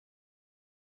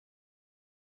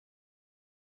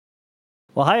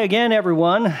Well, hi again,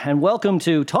 everyone, and welcome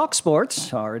to Talk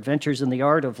Sports, our adventures in the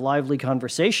art of lively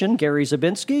conversation. Gary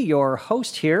Zabinski, your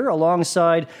host here,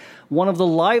 alongside one of the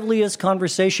liveliest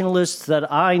conversationalists that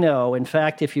I know. In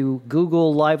fact, if you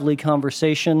Google lively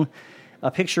conversation,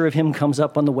 a picture of him comes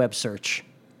up on the web search.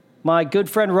 My good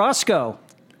friend Roscoe.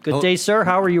 Good day, sir.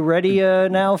 How are you ready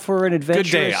now for an adventure?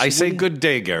 Good day. I say good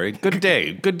day, Gary. Good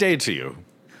day. Good day to you.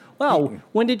 Wow,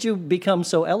 when did you become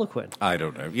so eloquent? I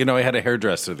don't know. You know, I had a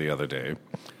hairdresser the other day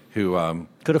who...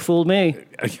 Could have fooled me.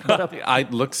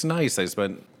 It looks nice. I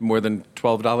spent more than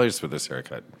 $12 for this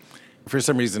haircut. For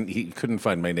some reason, he couldn't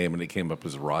find my name, and it came up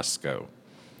as Roscoe.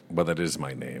 Well, that is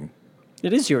my name.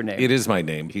 It is your name. It is my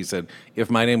name. He said, if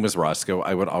my name was Roscoe,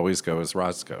 I would always go as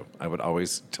Roscoe. I would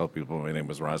always tell people my name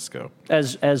was Roscoe.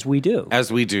 As we do.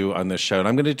 As we do on this show. And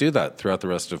I'm going to do that throughout the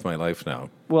rest of my life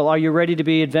now. Well, are you ready to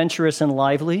be adventurous and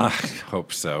lively? I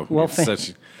hope so. Well,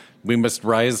 we must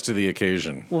rise to the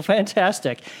occasion. Well,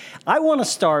 fantastic. I want to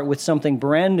start with something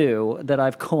brand new that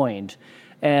I've coined.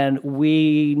 And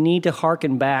we need to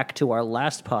hearken back to our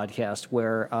last podcast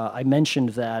where I mentioned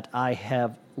that I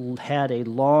have had a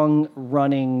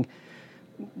long-running,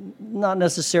 not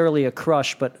necessarily a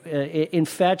crush, but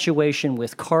infatuation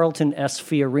with Carlton S.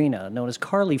 Fiorina, known as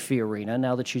Carly Fiorina,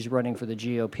 now that she's running for the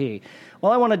GOP.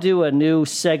 Well, I want to do a new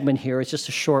segment here. It's just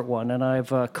a short one, and I've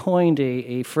coined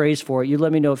a phrase for it. You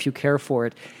let me know if you care for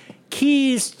it.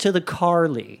 Keys to the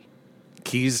Carly.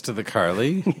 Keys to the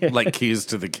Carly? Like keys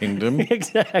to the kingdom?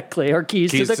 Exactly, or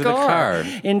keys to the car.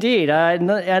 Indeed.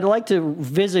 I'd like to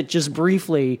visit just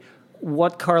briefly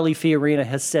what Carly Fiorina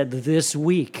has said this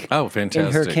week. Oh, fantastic.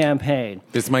 In her campaign.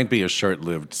 This might be a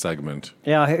short-lived segment.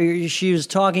 Yeah, she was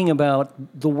talking about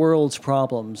the world's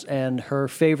problems, and her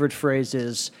favorite phrase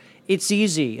is, it's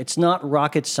easy, it's not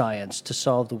rocket science to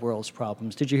solve the world's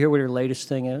problems. Did you hear what her latest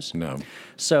thing is? No.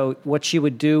 So what she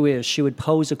would do is she would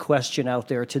pose a question out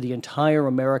there to the entire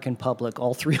American public,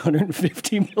 all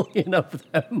 350 million of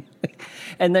them,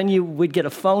 and then you would get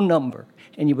a phone number,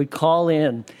 and you would call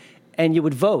in, and you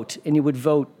would vote,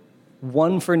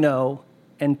 1 for no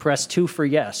and press 2 for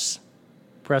yes.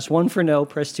 Press 1 for no,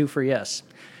 press 2 for yes.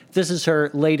 This is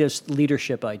her latest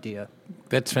leadership idea.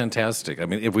 That's fantastic. I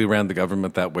mean, if we ran the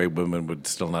government that way, women would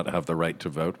still not have the right to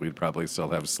vote. We'd probably still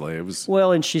have slaves.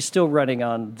 Well, and she's still running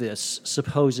on this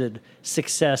supposed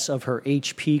success of her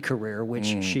HP career, which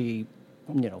she...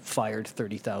 fired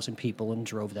 30,000 people and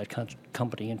drove that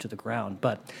company into the ground.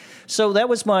 But so that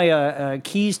was my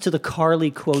keys to the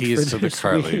Carly quote. Keys to the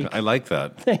Carly. Week. I like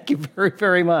that. Thank you very,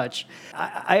 very much.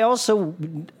 I also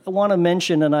want to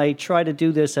mention, and I try to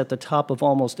do this at the top of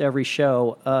almost every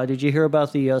show. Did you hear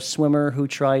about the swimmer who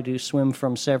tried to swim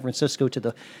from San Francisco to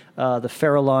the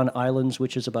Farallon Islands,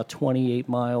 which is about 28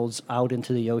 miles out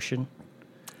into the ocean?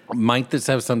 Might this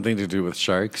have something to do with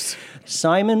sharks?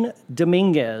 Simon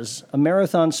Dominguez, a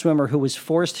marathon swimmer who was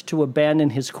forced to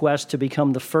abandon his quest to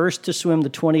become the first to swim the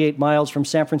 28 miles from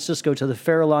San Francisco to the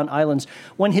Farallon Islands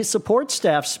when his support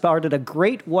staff spotted a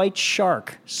great white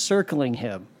shark circling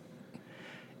him.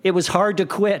 It was hard to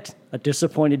quit, a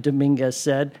disappointed Dominguez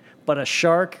said, but a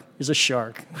shark is a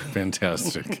shark.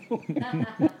 Fantastic.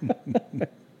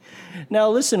 Now,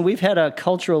 listen, we've had a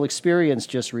cultural experience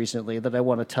just recently that I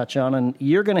want to touch on, and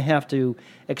you're going to have to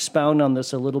expound on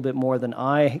this a little bit more than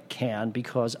I can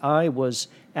because I was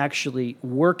actually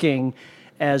working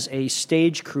as a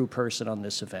stage crew person on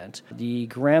this event. The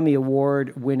Grammy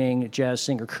Award-winning jazz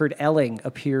singer Kurt Elling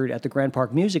appeared at the Grand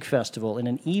Park Music Festival in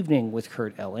an evening with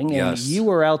Kurt Elling, and yes. You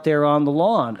were out there on the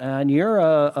lawn, and you're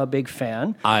a big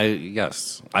fan.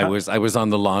 Yes. I was on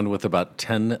the lawn with about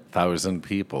 10,000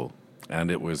 people. And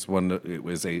it was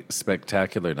a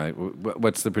spectacular night.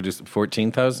 What's the producer?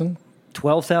 14,000?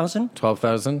 12,000?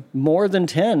 12,000? More than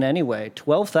 10, anyway.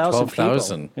 12,000 people.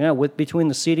 12,000. Yeah, between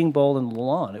the seating bowl and the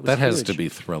lawn. It was that has huge. to be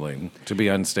thrilling, to be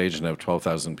on stage and have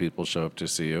 12,000 people show up to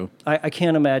see you. I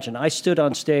can't imagine. I stood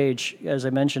on stage, as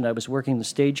I mentioned, I was working the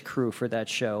stage crew for that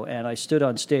show, and I stood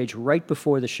on stage right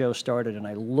before the show started, and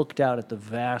I looked out at the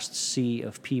vast sea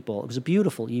of people. It was a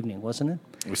beautiful evening, wasn't it?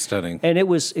 It was stunning. And it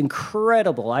was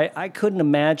incredible. I couldn't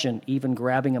imagine even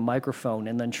grabbing a microphone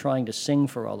and then trying to sing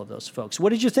for all of those folks. What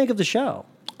did you think of the show?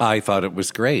 I thought it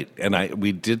was great. And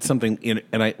we did something,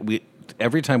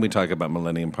 every time we talk about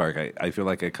Millennium Park, I feel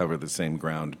like I cover the same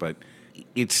ground, but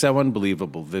it's so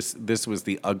unbelievable. This was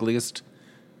the ugliest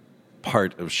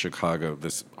part of Chicago,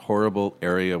 this horrible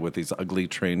area with these ugly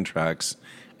train tracks.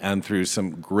 And through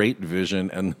some great vision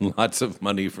and lots of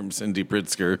money from Cindy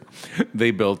Pritzker,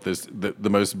 they built the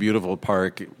most beautiful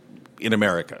park in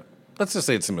America. Let's just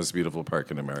say it's the most beautiful park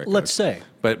in America. Let's say.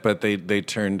 But they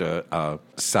turned a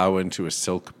sow into a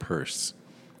silk purse.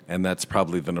 and that's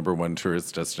probably the number one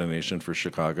tourist destination for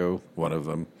Chicago, one of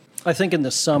them. I think in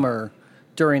the summer,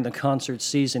 during the concert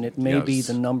season, it may be Yes.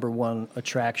 the number one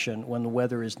attraction when the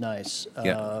weather is nice.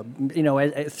 Yeah.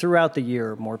 Throughout the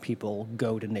year, more people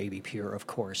go to Navy Pier, of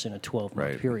course, in a 12-month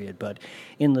Right. period. But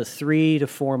in the 3 to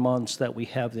 4 months that we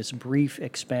have this brief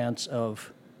expanse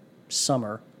of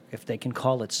summer, if they can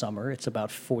call it summer, it's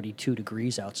about 42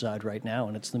 degrees outside right now,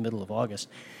 and it's the middle of August.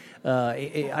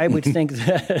 I would think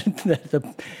that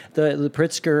the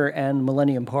Pritzker and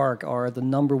Millennium Park are the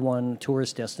number one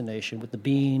tourist destination, with the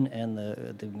Bean and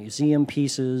the museum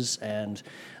pieces and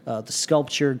the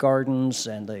sculpture gardens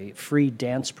and the free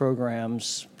dance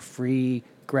programs, free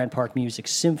Grant Park Music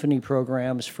Symphony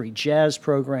programs, free jazz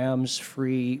programs,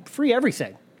 free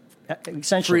everything,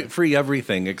 essentially. Free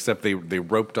everything, except they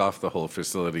roped off the whole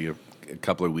facility a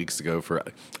couple of weeks ago for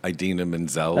Idina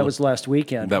Menzel. That was last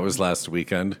weekend. That was last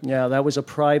weekend. Yeah, that was a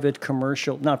private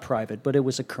commercial, not private, but it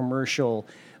was a commercial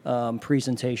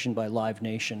presentation by Live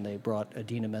Nation. They brought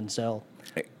Idina Menzel.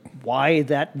 Why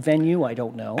that venue, I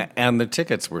don't know. And the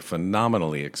tickets were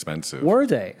phenomenally expensive. Were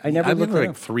they? I never I looked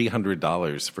think at like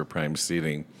 $300 for prime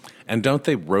seating. And don't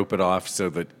they rope it off so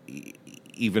that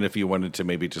even if you wanted to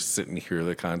maybe just sit and hear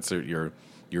the concert, you're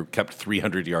kept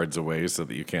 300 yards away so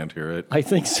that you can't hear it? I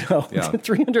think so. Yeah.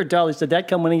 $300. Did that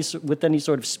come with any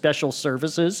sort of special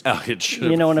services? Oh, it should.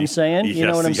 You know what I'm saying? Yes, You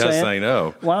know what I'm saying? Yes, I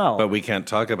know. Wow. But we can't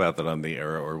talk about that on the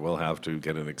air, or we'll have to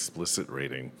get an explicit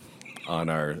rating on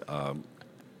our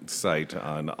site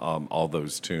on all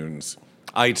those tunes.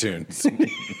 iTunes.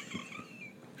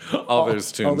 all those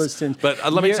tunes. All those tunes.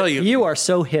 But let me tell you. You are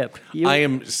so hip. I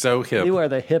am so hip. You are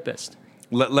the hippest.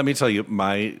 Let me tell you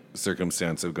my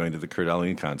circumstance of going to the Kurt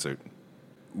Elling concert.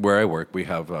 Where I work, we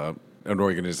have an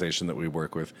organization that we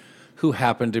work with who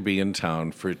happened to be in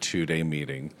town for a 2-day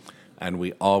meeting. And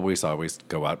we always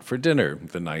go out for dinner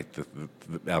the night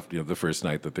after the first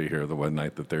night that they're here, the one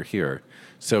night that they're here.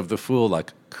 So the fool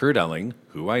like Kurt Elling,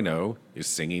 who I know is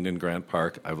singing in Grant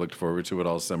Park, I've looked forward to it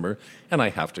all summer, and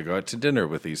I have to go out to dinner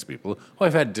with these people who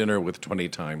I've had dinner with 20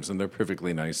 times, and they're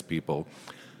perfectly nice people.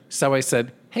 So I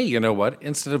said, hey, you know what?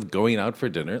 Instead of going out for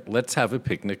dinner, let's have a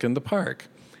picnic in the park.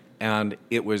 And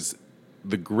it was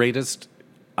the greatest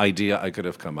idea I could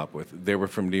have come up with. They were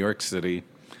from New York City.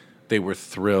 They were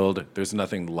thrilled. There's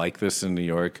nothing like this in New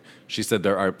York. She said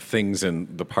there are things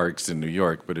in the parks in New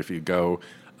York, but if you go,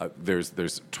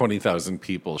 there's 20,000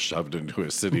 people shoved into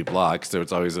a city block, so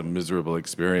it's always a miserable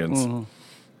experience. Mm-hmm.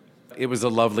 It was a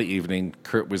lovely evening.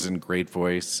 Kurt was in great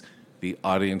voice. The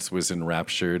audience was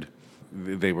enraptured.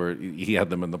 He had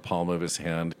them in the palm of his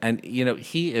hand. And,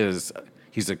 he's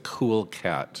a cool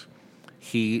cat.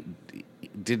 He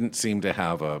didn't seem to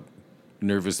have a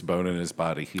nervous bone in his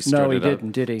body. He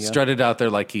didn't, did he? Strutted out there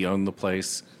like he owned the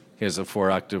place. He has a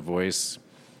 4-octave voice.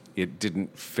 It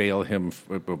didn't fail him.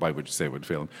 Why would you say it would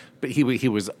fail him? But he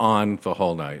was on the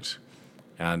whole night.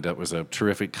 And it was a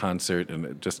terrific concert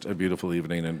and just a beautiful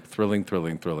evening and thrilling.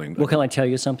 Well, can I tell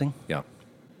you something? Yeah.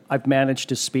 I've managed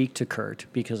to speak to Kurt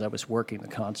because I was working the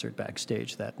concert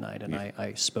backstage that night, and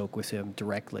I spoke with him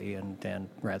directly and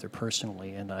rather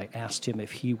personally, and I asked him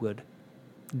if he would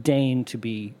deign to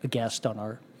be a guest on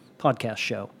our podcast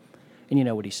show. And you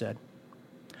know what he said?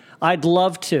 I'd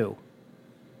love to.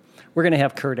 We're going to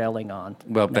have Kurt Elling on.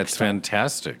 Well, that's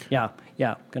fantastic. Yeah.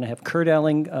 Going to have Kurt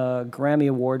Elling, Grammy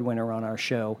Award winner, on our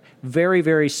show very,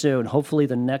 very soon, hopefully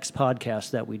the next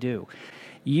podcast that we do.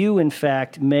 You, in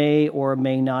fact, may or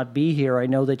may not be here. I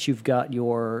know that you've got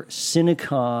your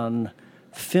CineCon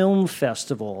film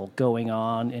festival going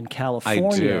on in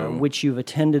California, which you've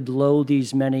attended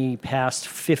these many past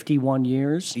 51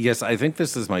 years. Yes, I think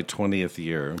this is my 20th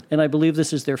year. And I believe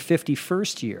this is their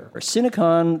 51st year. The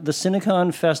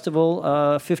CineCon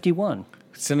Festival 51.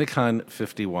 CineCon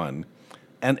 51.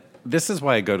 And this is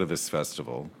why I go to this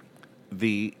festival.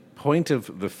 The point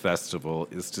of the festival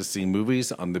is to see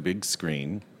movies on the big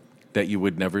screen that you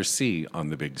would never see on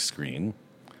the big screen,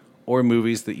 or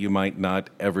movies that you might not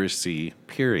ever see,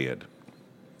 period.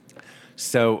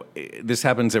 So this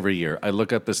happens every year. I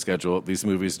look at the schedule. These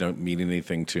movies don't mean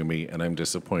anything to me, and I'm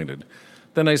disappointed.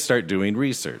 Then I start doing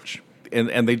research.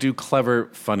 And they do clever,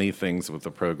 funny things with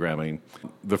the programming.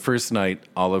 The first night,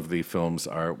 all of the films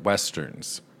are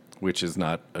Westerns, which is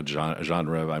not a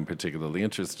genre I'm particularly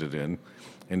interested in,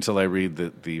 until I read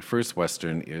that the first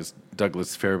Western is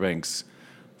Douglas Fairbanks'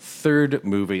 third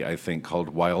movie, I think, called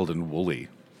Wild and Woolly.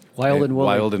 Wild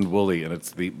and Woolly, and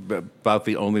it's about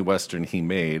the only Western he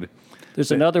made.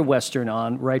 There's another Western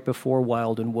on right before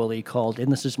Wild and Woolly called,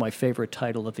 and this is my favorite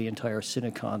title of the entire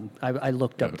CineCon. I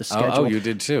looked up the schedule. Oh, you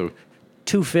did too.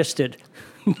 Two-Fisted.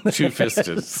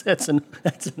 Two-fisted. That's an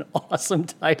awesome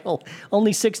title.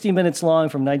 Only 60 minutes long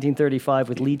from 1935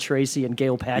 with Lee Tracy and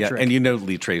Gail Patrick. Yeah, and you know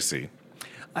Lee Tracy.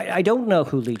 I don't know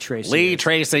who Lee Tracy Lee is.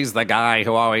 Tracy's the guy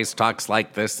who always talks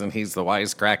like this, and he's the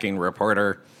wisecracking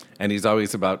reporter, and he's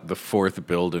always about the fourth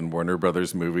build in Warner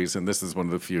Brothers movies, and this is one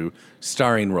of the few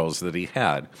starring roles that he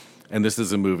had. And this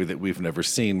is a movie that we've never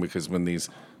seen because when these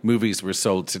movies were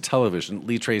sold to television,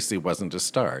 Lee Tracy wasn't a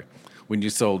star. When you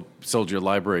sold your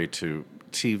library to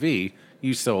TV,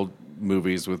 you sold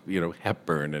movies with,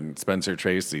 Hepburn and Spencer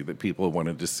Tracy that people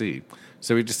wanted to see.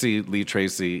 So we just see Lee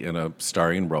Tracy in a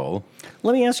starring role.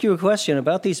 Let me ask you a question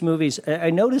about these movies. I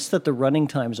noticed that the running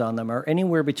times on them are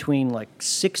anywhere between like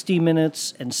 60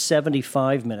 minutes and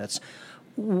 75 minutes.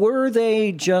 Is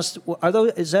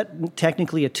that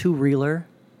technically a two-reeler?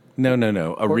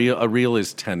 No. A reel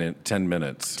is 10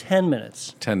 minutes. 10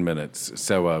 minutes. 10 minutes.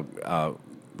 So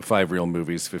 5 reel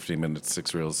movies, 15 minutes,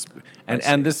 6 reels.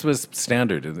 And this was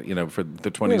standard. For the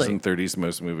 20s Really? and 30s,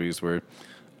 most movies were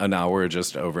an hour,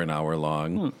 just over an hour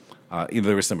long.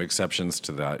 There were some exceptions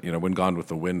to that. When Gone with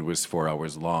the Wind was 4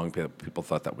 hours long, people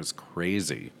thought that was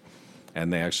crazy.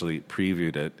 And they actually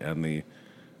previewed it, and the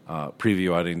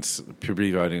preview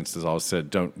audiences all said,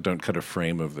 don't cut a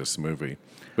frame of this movie.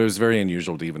 But it was very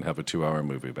unusual to even have a 2-hour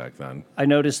movie back then. I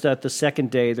noticed that the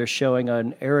second day they're showing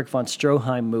an Erich von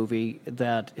Stroheim movie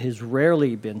that has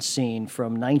rarely been seen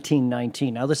from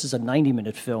 1919. Now this is a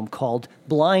 90-minute film called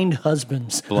Blind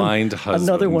Husbands. Blind Husbands.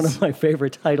 Another one of my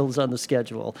favorite titles on the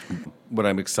schedule. What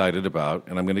I'm excited about,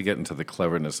 and I'm going to get into the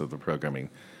cleverness of the programming,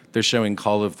 they're showing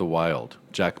Call of the Wild,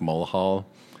 Jack Mulhall.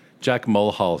 Jack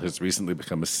Mulhall has recently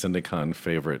become a CineCon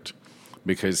favorite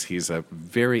because he's a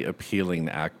very appealing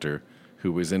actor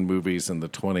who was in movies in the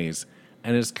 20s,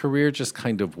 and his career just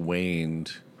kind of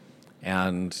waned,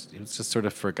 and he was just sort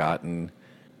of forgotten.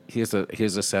 He has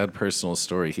a sad personal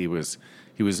story. He was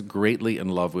greatly in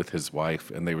love with his wife,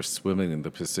 and they were swimming in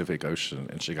the Pacific Ocean,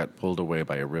 and she got pulled away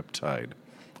by a riptide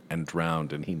and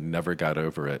drowned, and he never got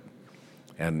over it,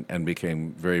 and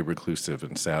became very reclusive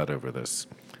and sad over this.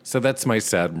 So that's my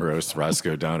sad, morose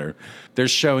Roscoe Donner. They're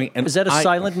showing... And is that a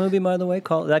silent movie, by the way?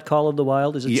 Call of the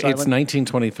Wild? Is it silent? It's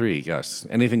 1923, yes.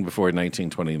 Anything before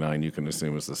 1929 you can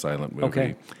assume is a silent movie.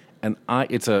 Okay. And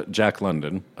it's a Jack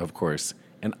London, of course.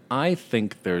 And I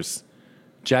think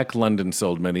Jack London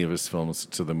sold many of his films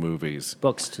to the movies.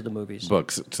 Books to the movies.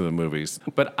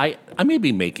 But I may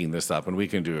be making this up, and we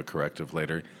can do a corrective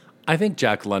later. I think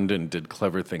Jack London did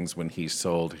clever things when he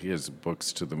sold his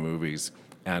books to the movies,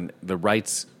 and the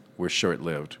rights were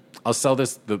short-lived. I'll sell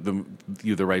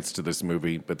you the rights to this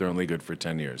movie, but they're only good for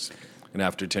 10 years. And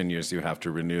after 10 years, you have to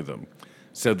renew them.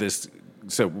 So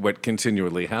what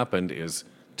continually happened is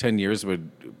 10 years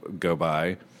would go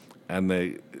by,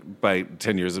 and by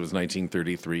 10 years, it was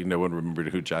 1933. No one remembered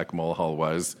who Jack Mulhall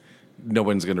was. No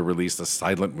one's going to release a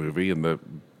silent movie in the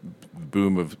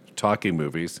boom of talking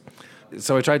movies.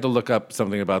 So I tried to look up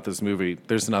something about this movie.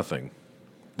 There's nothing.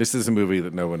 This is a movie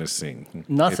that no one has seen.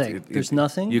 Nothing. There's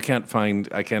nothing? I can't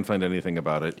find anything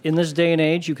about it. In this day and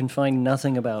age, you can find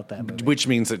nothing about that movie. Which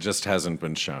means it just hasn't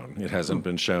been shown. It hasn't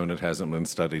been shown. It hasn't been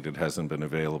studied. It hasn't been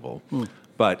available.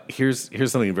 But here's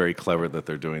something very clever that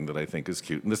they're doing that I think is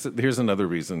cute. And here's another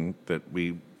reason that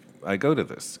I go to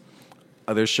this.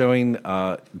 They're showing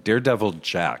Daredevil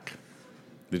Jack.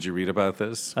 Did you read about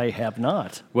this? I have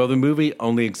not. Well, the movie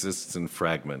only exists in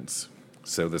fragments,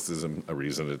 so this is a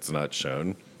reason it's not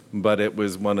shown. But it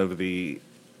was one of the,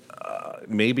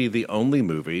 maybe the only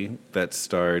movie that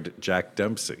starred Jack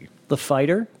Dempsey. The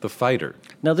Fighter? The Fighter.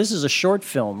 Now, this is a short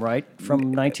film, right? From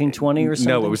 1920 or something?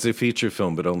 No, it was a feature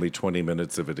film, but only 20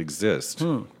 minutes of it exist.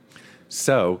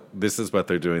 So this is what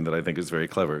they're doing that I think is very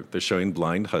clever. They're showing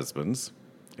Blind Husbands,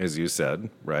 as you said,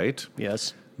 right?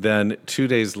 Yes. Then 2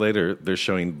 days later, they're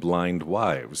showing Blind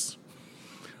Wives,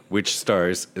 which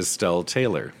stars Estelle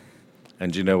Taylor.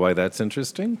 And do you know why that's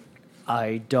interesting?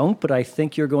 I don't, but I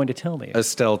think you're going to tell me.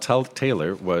 Estelle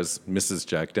Taylor was Mrs.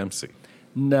 Jack Dempsey.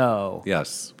 No.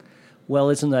 Yes. Well,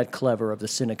 isn't that clever of the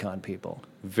CineCon people?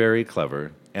 Very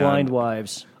clever. Blind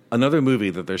Wives. Another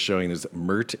movie that they're showing is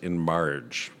Mert and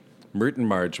Marge. Mert and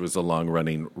Marge was a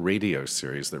long-running radio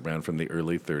series that ran from the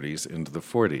early 30s into the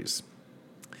 40s.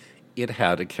 It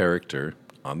had a character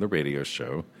on the radio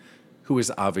show who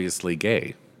was obviously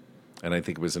gay. And I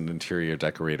think it was an interior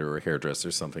decorator or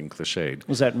hairdresser, something cliched.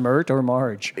 Was that Mert or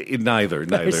Marge? Neither.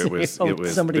 It was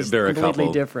somebody's they're a completely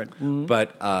couple, different. Mm-hmm.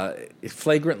 But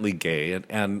flagrantly gay,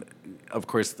 and of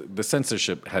course the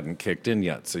censorship hadn't kicked in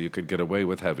yet, so you could get away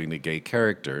with having a gay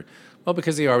character. Well,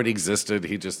 because he already existed,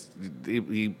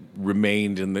 he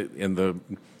remained in the.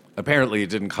 Apparently, it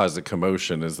didn't cause a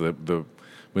commotion as the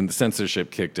when the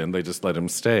censorship kicked in, they just let him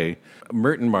stay.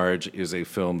 Merton Marge is a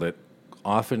film that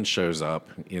often shows up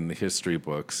in the history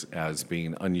books as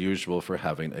being unusual for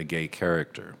having a gay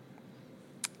character.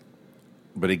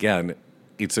 But again,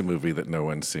 it's a movie that no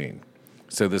one's seen.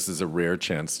 So this is a rare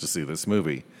chance to see this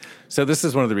movie. So this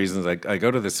is one of the reasons I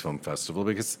go to this film festival,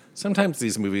 because sometimes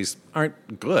these movies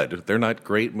aren't good. They're not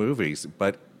great movies,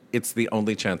 but it's the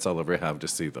only chance I'll ever have to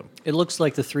see them. It looks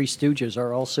like the Three Stooges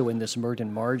are also in this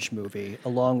Merton Marge movie,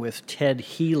 along with Ted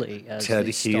Healy as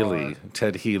the star.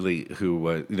 Ted Healy, who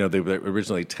was, they were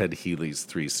originally Ted Healy's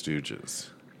Three Stooges.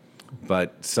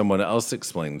 But someone else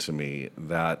explained to me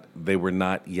that they were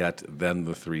not yet then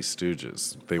the Three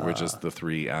Stooges. They were just the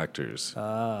three actors.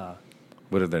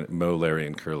 What are they? Moe, Larry,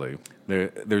 and Curly.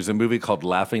 There's a movie called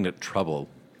Laughing at Trouble,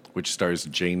 which stars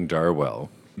Jane Darwell.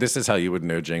 This is how you would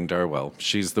know Jane Darwell.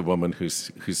 She's the woman who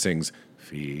sings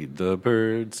 "Feed the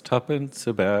Birds, Tuppence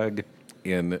a Bag"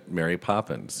 in Mary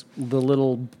Poppins. The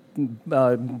little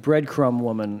breadcrumb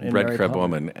woman in Mary Poppins.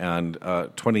 Woman. And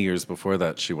 20 years before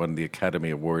that, she won the Academy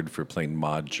Award for playing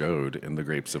Maud Jode in The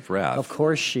Grapes of Wrath. Of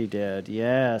course she did,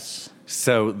 yes.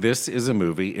 So this is a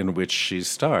movie in which she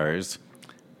stars,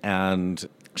 and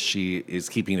she is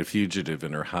keeping a fugitive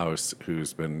in her house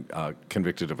who's been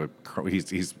convicted of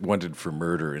he's wanted for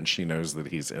murder, and she knows that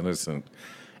he's innocent.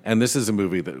 And this is a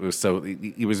movie that was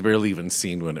it was barely even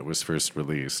seen when it was first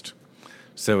released.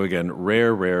 So again,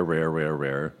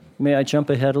 rare. May I jump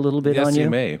ahead a little bit on you? Yes, you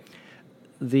may.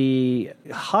 The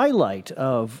highlight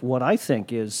of what I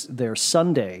think is their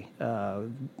Sunday,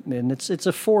 and it's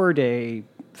a 4-day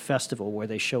festival where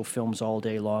they show films all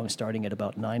day long, starting at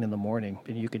about 9 in the morning,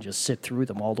 and you can just sit through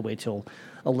them all the way till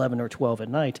 11 or 12 at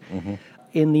night. Mm-hmm.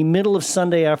 In the middle of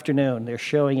Sunday afternoon, they're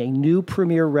showing a new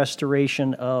premiere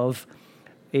restoration of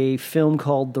a film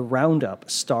called The Roundup,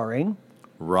 starring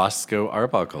Roscoe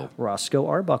Arbuckle. Roscoe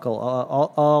Arbuckle,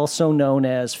 also known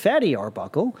as Fatty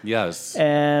Arbuckle. Yes.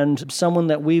 And someone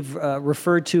that we've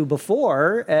referred to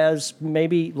before as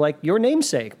maybe like your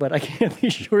namesake, but I can't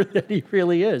be sure that he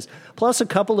really is. Plus a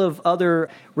couple of other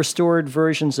restored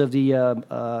versions of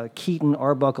the Keaton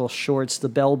Arbuckle shorts, The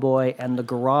Bellboy and The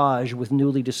Garage, with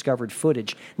newly discovered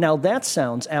footage. Now that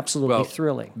sounds absolutely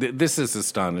thrilling. This is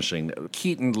astonishing.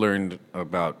 Keaton learned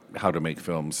about how to make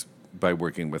films by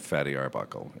working with Fatty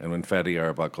Arbuckle. And when Fatty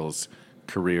Arbuckle's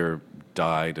career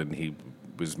died and he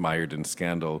was mired in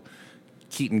scandal,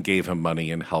 Keaton gave him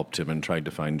money and helped him and tried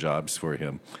to find jobs for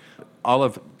him. All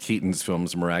of Keaton's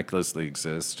films miraculously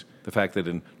exist. The fact that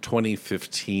in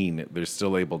 2015 they're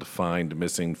still able to find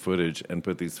missing footage and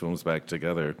put these films back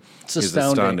together is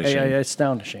astonishing.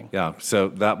 Astonishing. Yeah, so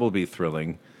that will be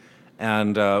thrilling.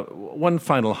 And one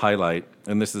final highlight,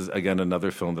 and this is, again, another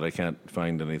film that I can't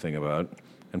find anything about,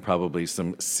 and probably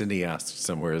some cineast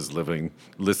somewhere is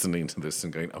listening to this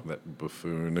and going, oh, that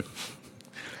buffoon.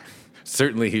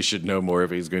 Certainly he should know more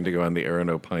if he's going to go on the air and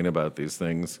opine about these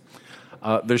things.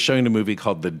 They're showing a movie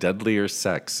called The Deadlier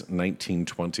Sex,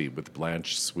 1920, with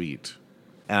Blanche Sweet.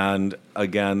 And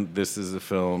again, this is a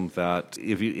film that,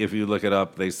 if you look it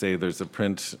up, they say there's a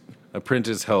print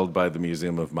is held by the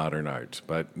Museum of Modern Art,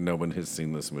 but no one has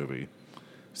seen this movie.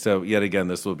 So, yet again,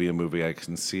 this will be a movie I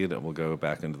can see it. It will go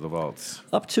back into the vaults.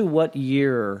 Up to what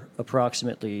year,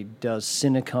 approximately, does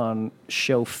CineCon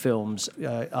show films?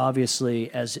 Obviously,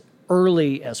 as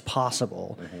early as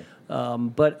possible. Mm-hmm.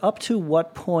 But up to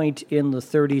what point in the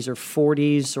 30s or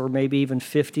 40s or maybe even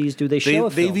 50s do they show a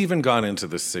film? They've even gone into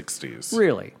the 60s.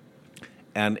 Really?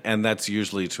 And that's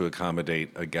usually to accommodate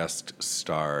a guest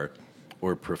star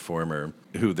or performer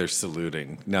who they're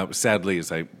saluting. Now, sadly,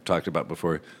 as I talked about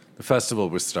before, the festival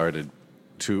was started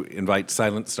to invite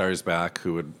silent stars back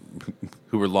who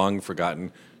were long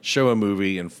forgotten, show a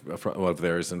movie of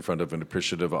theirs in front of an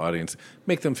appreciative audience,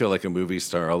 make them feel like a movie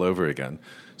star all over again.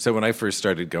 So when I first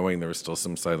started going, there were still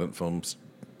some silent films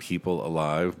people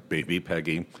alive. Baby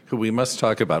Peggy, who we must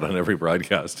talk about on every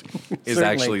broadcast, is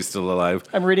actually still alive.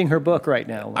 I'm reading her book right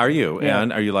now. Are you? Yeah.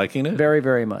 And are you liking it? Very,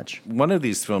 very much. One of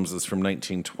these films is from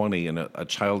 1920, and a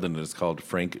child in it is called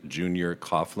Frank Jr.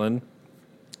 Coughlin.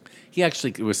 He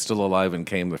actually was still alive and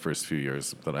came the first few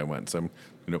years that I went. So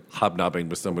I'm, hobnobbing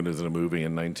with someone who's in a movie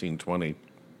in 1920.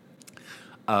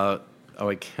 I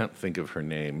can't think of her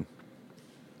name.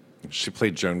 She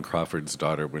played Joan Crawford's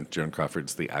daughter when Joan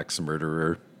Crawford's the axe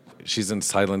murderer. She's in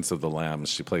Silence of the Lambs.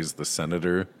 She plays the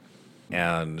senator,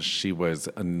 and she was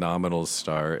a nominal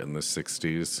star in the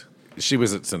 60s. She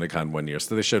was at CineCon one year,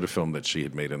 so they showed a film that she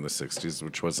had made in the 60s,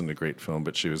 which wasn't a great film,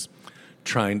 but she was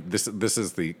trying, this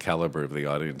is the caliber of the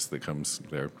audience that comes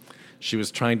there. She was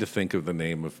trying to think of the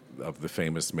name of the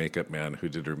famous makeup man who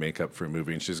did her makeup for a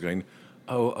movie, and she's going,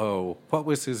 what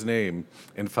was his name?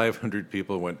 And 500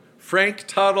 people went, Frank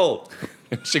Tuttle.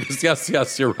 And she goes,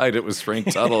 yes, you're right. It was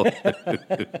Frank Tuttle.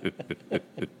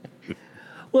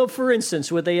 Well, for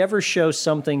instance, would they ever show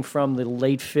something from the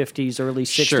late 50s, early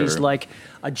 60s, Sure. like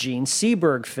a Gene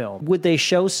Seberg film? Would they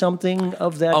show something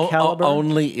of that caliber?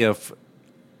 Only if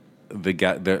a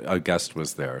guest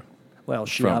was there. Well,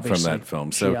 she from obviously that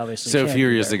film. she obviously So a can't few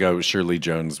be years there. ago, Shirley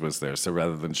Jones was there. So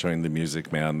rather than showing The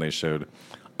Music Man, they showed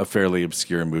a fairly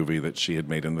obscure movie that she had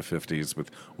made in the 50s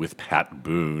with Pat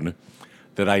Boone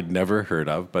that I'd never heard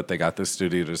of, but they got the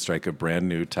studio to strike a brand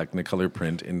new Technicolor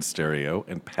print in stereo,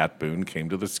 and Pat Boone came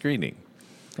to the screening.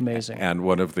 Amazing. And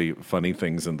one of the funny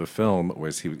things in the film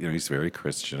was he's very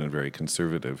Christian and very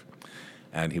conservative.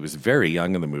 And he was very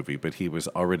young in the movie, but he was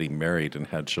already married and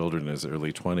had children in his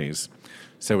early 20s.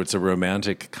 So it's a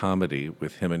romantic comedy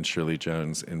with him and Shirley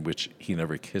Jones in which he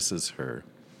never kisses her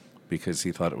because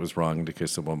he thought it was wrong to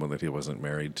kiss a woman that he wasn't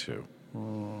married to.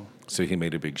 So he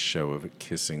made a big show of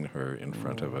kissing her in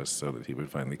front of us so that he would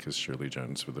finally kiss Shirley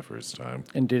Jones for the first time.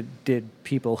 And did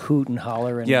people hoot and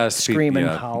holler and scream and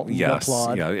applaud?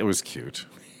 Yeah, it was cute.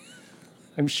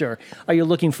 I'm sure. Are you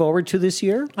looking forward to this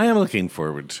year? I am looking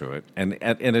forward to it. And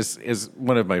as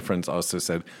one of my friends also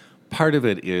said, part of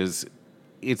it is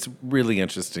it's really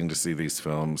interesting to see these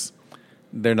films.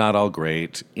 They're not all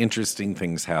great. Interesting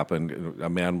things happen. A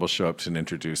man will show up to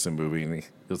introduce a movie, and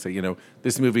he'll say,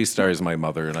 this movie stars my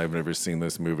mother, and I've never seen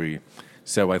this movie.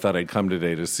 So I thought I'd come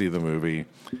today to see the movie.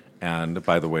 And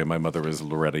by the way, my mother is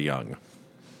Loretta Young.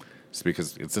 It's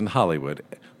because it's in Hollywood.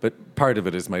 But part of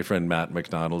it, as my friend Matt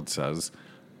McDonald says,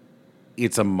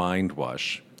 it's a mind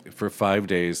wash. For 5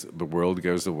 days, the world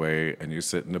goes away, and you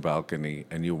sit in a balcony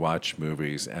and you watch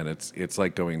movies, and it's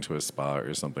like going to a spa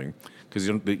or something, because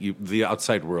the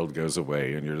outside world goes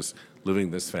away, and you're just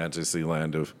living this fantasy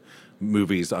land of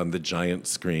movies on the giant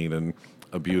screen and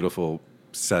a beautiful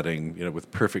setting, with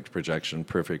perfect projection,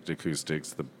 perfect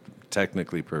acoustics,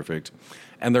 technically perfect,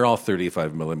 and they're all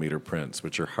 35 millimeter prints,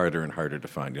 which are harder and harder to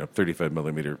find. 35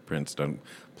 millimeter prints don't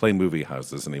play movie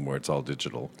houses anymore. It's all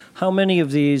digital. How many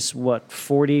of these,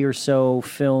 40 or so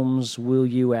films will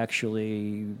you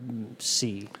actually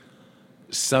see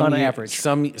on average?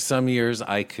 Some years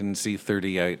I can see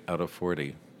 38 out of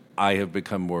 40. I have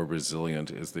become more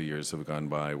resilient as the years have gone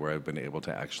by, where I've been able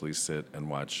to actually sit and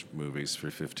watch movies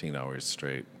for 15 hours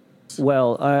straight.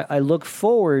 Well, I look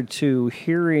forward to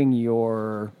hearing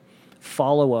your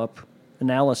follow-up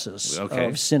analysis of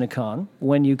CineCon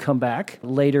when you come back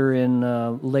later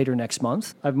next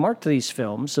month. I've marked these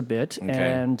films a bit,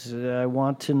 and I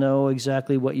want to know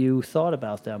exactly what you thought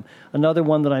about them. Another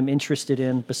one that I'm interested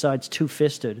in, besides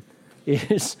Two-Fisted,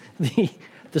 is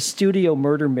the studio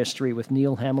murder mystery with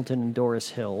Neil Hamilton and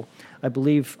Doris Hill. I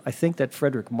think that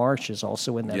Frederick March is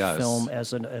also in that film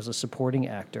as a supporting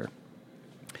actor.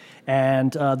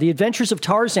 And The Adventures of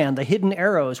Tarzan, The Hidden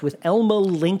Arrows with Elmo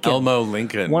Lincoln.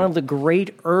 One of the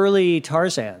great early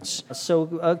Tarzans.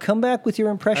 So come back with your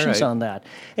impressions on that.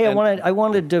 Hey, I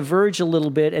want to diverge a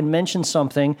little bit and mention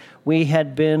something. We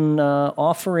had been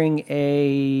offering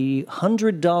a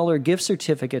 $100 gift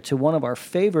certificate to one of our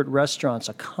favorite restaurants,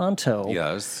 Akanto,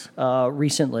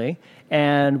 recently.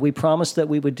 And we promised that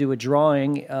we would do a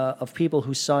drawing of people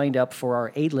who signed up for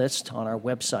our A-list on our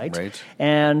website. Right.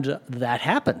 And that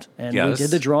happened. And we did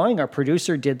the drawing. Our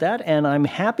producer did that. And I'm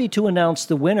happy to announce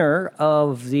the winner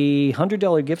of the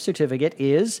 $100 gift certificate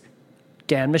is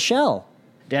Dan Michel.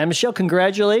 Dan Michel,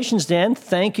 congratulations, Dan.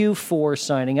 Thank you for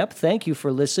signing up. Thank you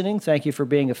for listening. Thank you for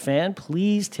being a fan.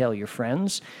 Please tell your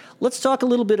friends. Let's talk a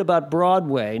little bit about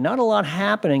Broadway. Not a lot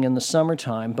happening in the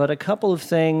summertime, but a couple of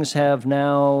things have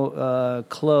now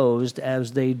closed,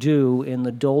 as they do in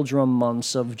the doldrum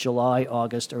months of July,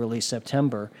 August, early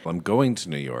September. I'm going to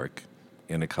New York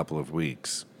in a couple of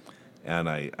weeks, and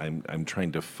I'm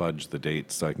trying to fudge the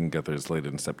dates so I can get there as late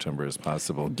in September as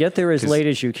possible. Get there as late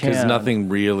as you can. Because nothing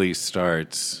really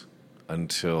starts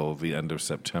until the end of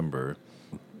September.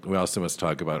 We also must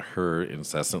talk about her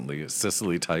incessantly,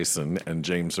 Cicely Tyson and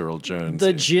James Earl Jones.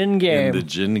 The Gin Game. In the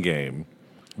Gin Game,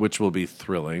 which will be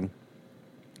thrilling.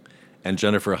 And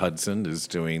Jennifer Hudson is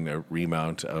doing a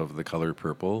remount of The Color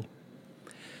Purple.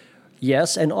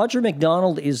 Yes, and Audra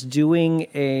McDonald is doing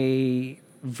a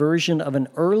version of an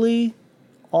early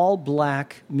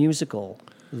all-black musical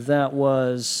that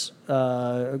was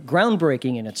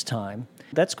groundbreaking in its time.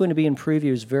 That's going to be in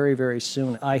previews very, very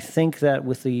soon. I think that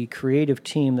with the creative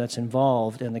team that's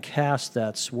involved and the cast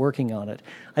that's working on it,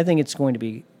 I think it's going to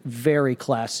be very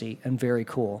classy and very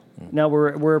cool. Now,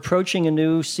 we're approaching a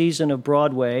new season of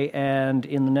Broadway, and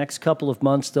in the next couple of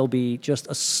months, there'll be just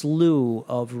a slew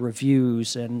of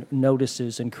reviews and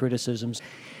notices and criticisms.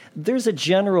 There's a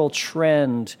general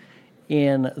trend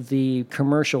in the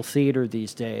commercial theater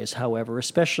these days, however,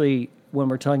 especially when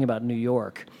we're talking about New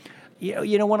York.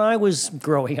 When I was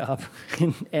growing up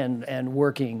and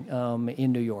working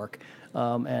in New York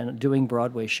and doing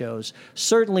Broadway shows,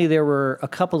 certainly there were a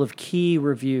couple of key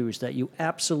reviews that you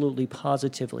absolutely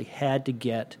positively had to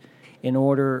get in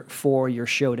order for your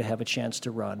show to have a chance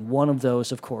to run. One of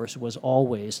those, of course, was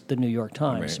always the New York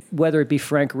Times, right. Whether it be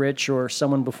Frank Rich or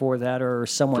someone before that or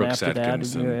someone Brooks after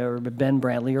Atkinson. that, or Ben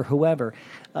Brantley or whoever.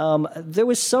 There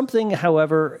was something,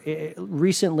 however,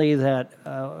 recently that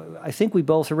I think we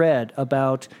both read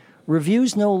about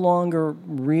reviews no longer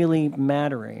really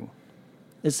mattering.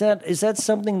 Is that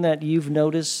something that you've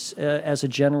noticed as a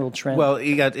general trend? Well,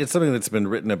 it's something that's been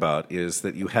written about, is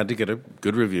that you had to get a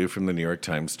good review from the New York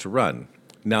Times to run.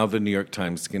 Now the New York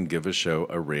Times can give a show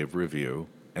a rave review,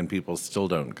 and people still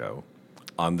don't go.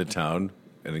 On the Town,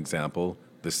 an example,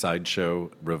 the Sideshow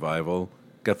revival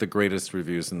got the greatest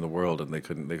reviews in the world, and they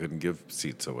couldn't give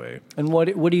seats away. And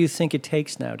what do you think it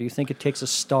takes now? Do you think it takes a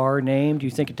star name? Do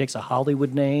you think it takes a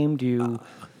Hollywood name?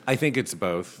 I think it's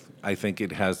both. I think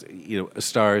it has,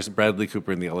 stars. Bradley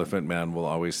Cooper and the Elephant Man will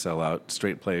always sell out.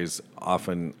 Straight plays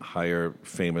often hire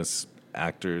famous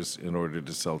actors in order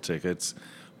to sell tickets.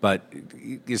 But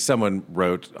someone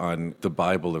wrote on the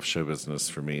Bible of show business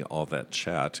for me, All That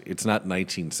Chat. It's not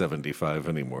 1975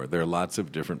 anymore. There are lots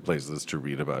of different places to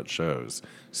read about shows.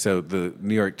 So the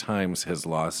New York Times has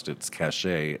lost its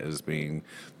cachet as being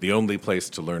the only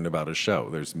place to learn about a show.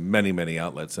 There's many, many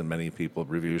outlets and many people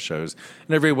review shows,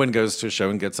 and everyone goes to a show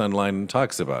and gets online and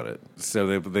talks about it.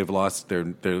 So they've lost their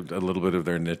a little bit of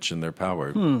their niche and their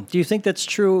power. Do you think that's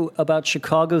true about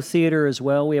Chicago theater as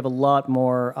well? We have a lot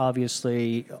more,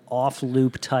 obviously,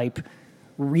 off-loop type,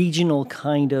 regional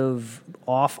kind of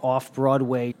off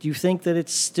Broadway. Do you think that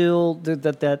it's still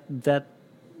that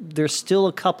there's still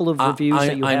a couple of reviews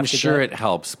that you have to get? I'm sure it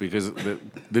helps because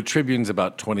the Tribune's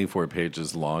about 24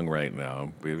 pages long right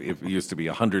now. It used to be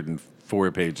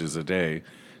 104 pages a day.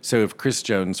 So if Chris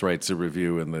Jones writes a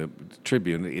review in the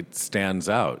Tribune, it stands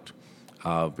out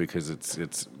because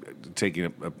it's taking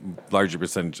a larger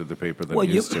percentage of the paper than it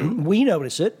used to. We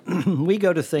notice it. We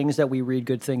go to things that we read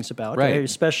good things about, right.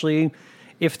 Especially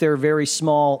if they're very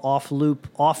small off-loop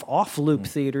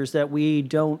theaters that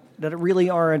really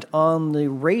aren't on the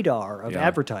radar of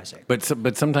advertising. But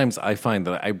sometimes I find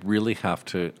that I really have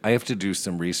to do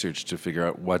some research to figure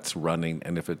out what's running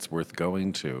and if it's worth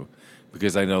going to,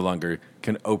 because I no longer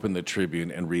can open the Tribune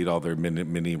and read all their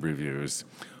mini reviews,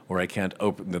 or I can't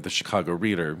open the Chicago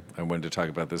Reader. I wanted to talk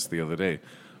about this the other day.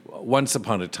 Once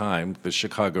upon a time, the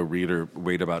Chicago Reader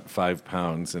weighed about 5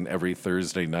 pounds, and every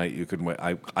Thursday night you could wait.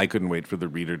 I couldn't wait for the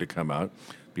Reader to come out.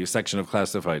 Be a section of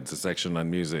classifieds, a section on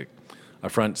music, a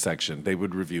front section. They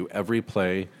would review every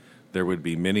play. There would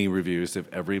be mini reviews of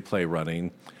every play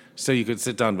running, so you could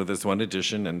sit down with this one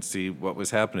edition and see what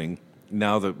was happening.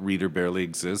 Now the Reader barely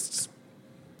exists,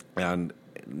 and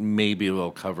maybe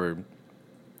we'll cover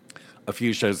a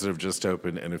few shows that have just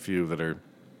opened and a few that are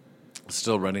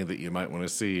still running that you might want to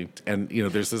see. And,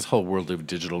 there's this whole world of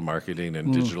digital marketing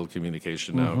and digital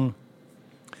communication now,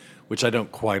 which I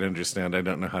don't quite understand. I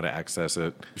don't know how to access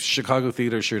it. Chicago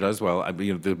theater sure does well. I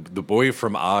mean, the Boy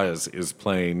from Oz is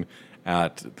playing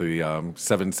at the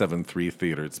 773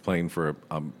 Theater. It's playing for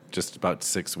just about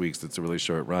 6 weeks. It's a really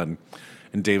short run.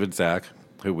 And David Zach,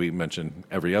 who we mention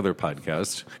every other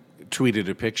podcast, tweeted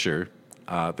a picture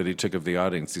that he took of the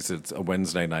audience. He said it's a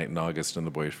Wednesday night in August and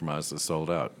the Boy from Oz is sold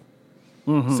out.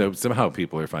 So somehow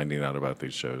people are finding out about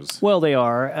these shows. Well, they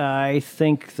are. I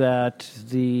think that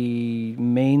the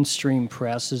mainstream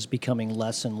press is becoming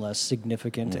less and less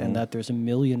significant, and that there's a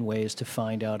million ways to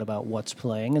find out about what's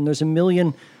playing, and there's a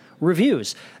million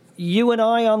reviews. You and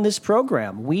I on this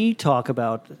program, we talk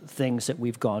about things that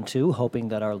we've gone to, hoping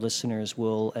that our listeners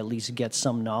will at least get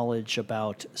some knowledge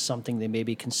about something they may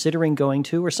be considering going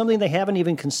to or something they haven't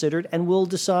even considered, and will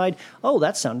decide, oh,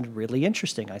 that sounded really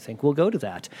interesting. I think we'll go to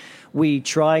that. We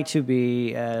try to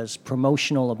be as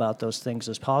promotional about those things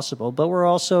as possible, but we're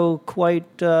also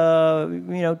quite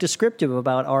descriptive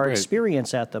about our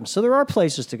experience at them. So there are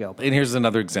places to go. And here's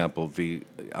another example, the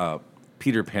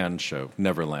Peter Pan show,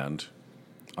 Neverland,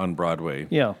 on Broadway.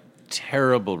 Yeah.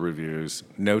 Terrible reviews,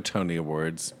 no Tony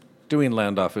Awards, doing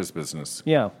land off his business.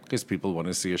 Yeah. Because people want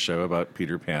to see a show about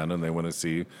Peter Pan and they want to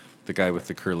see the guy with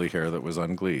the curly hair that was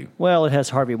on Glee. Well, it has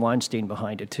Harvey Weinstein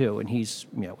behind it too, and he's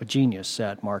a genius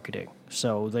at marketing.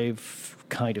 So they've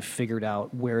kind of figured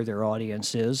out where their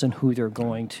audience is and who they're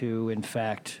going to, in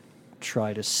fact,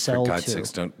 try to sell For God's to.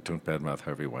 sakes, don't badmouth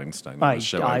Harvey Weinstein on the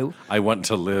show. I want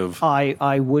to live.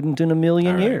 I wouldn't in a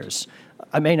million years.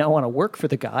 I may not want to work for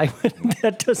the guy, but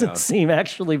that doesn't seem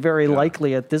actually very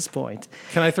likely at this point.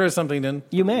 Can I throw something in?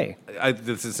 You may.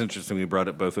 This is interesting. We brought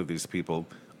up both of these people.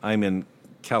 I'm in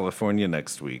California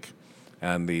next week,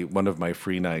 and one of my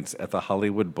free nights at the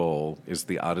Hollywood Bowl is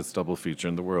the oddest double feature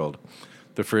in the world.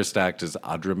 The first act is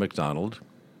Audra McDonald,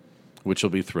 which will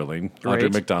be thrilling. Great.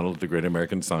 Audra McDonald, the Great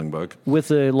American Songbook. With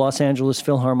the Los Angeles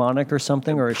Philharmonic or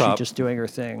something, or is she just doing her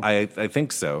thing? I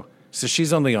think so. So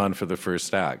she's only on for the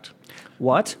first act.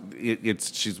 What?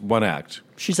 She's one act.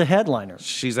 She's a headliner.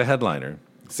 She's a headliner.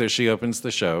 So she opens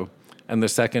the show, and the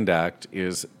second act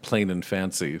is Plain and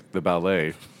Fancy, the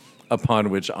ballet, upon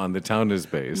which On the Town is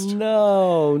based.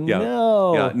 No.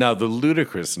 Yeah. Now, the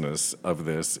ludicrousness of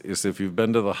this is if you've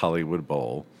been to the Hollywood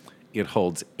Bowl, it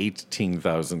holds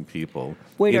 18,000 people.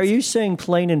 Wait, are you saying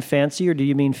Plain and Fancy, or do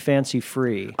you mean Fancy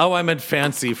Free? Oh, I meant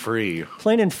Fancy Free.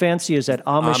 Plain and Fancy is that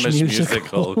Amish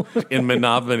musical in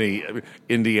Menominee,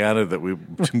 Indiana, that we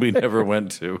never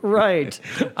went to. Right.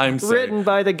 I'm sorry. Written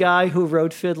by the guy who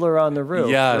wrote Fiddler on the Roof,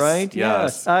 Yes, right?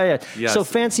 yes. Yes. So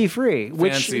Fancy Free,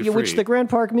 which the Grand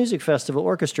Park Music Festival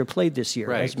Orchestra played this year,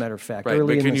 as a matter of fact. Right,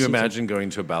 early but in can the you season. imagine going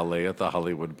to a ballet at the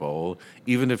Hollywood Bowl?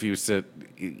 Even if you sit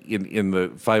in the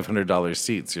 $500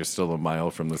 seats, you're still a mile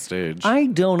from the stage. I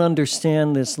don't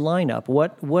understand this lineup.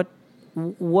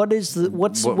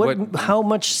 How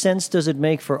much sense does it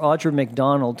make for Audra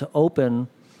McDonald to open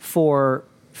for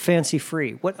Fancy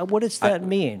Free? What does that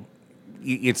mean?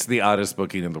 It's the oddest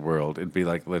booking in the world. It'd be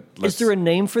like, is there a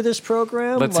name for this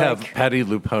program? Let's have Patti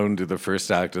LuPone do the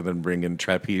first act and then bring in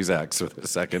trapeze acts for the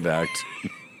second act.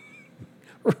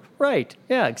 Right.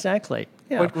 Yeah, exactly.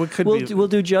 Yeah. We'll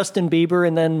do Justin Bieber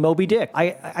and then Moby Dick.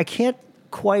 I can't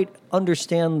quite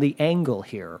understand the angle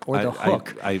here or the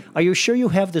hook. Are you sure you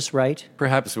have this right?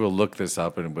 Perhaps we'll look this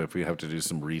up, and if we have to do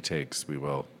some retakes, we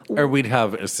will. Or we'd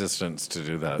have assistants to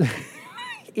do that.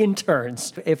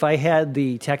 Interns. If I had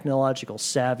the technological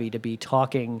savvy to be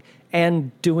talking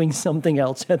and doing something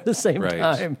else at the same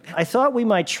time. I thought we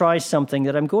might try something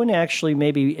that I'm going to actually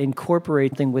maybe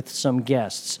incorporate with some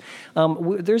guests.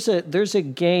 There's a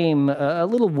game, a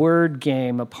little word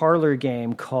game, a parlor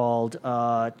game called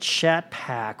Chat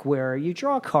Pack, where you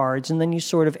draw cards and then you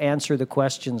sort of answer the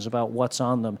questions about what's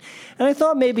on them. And I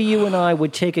thought maybe you and I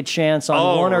would take a chance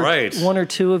on one or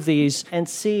two of these and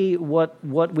see what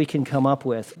we can come up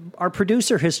with. Our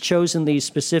producer has chosen these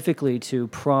specifically to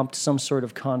prompt some sort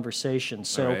of conversation.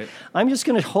 So I'm just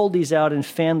going to hold these out and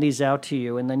fan these out to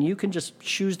you, and then you can just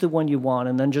choose the one you want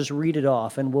and then just read it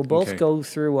off, and we'll both go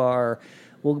through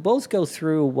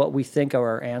what we think are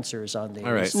our answers on these.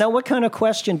 All right. Now, what kind of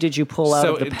question did you pull out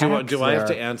of the pack do I have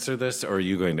to answer this, or are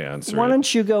you going to answer Why it?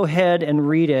 don't you go ahead and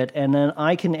read it, and then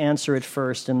I can answer it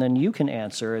first, and then you can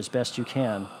answer as best you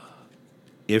can.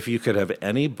 If you could have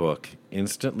any book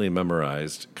instantly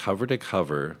memorized, cover to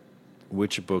cover,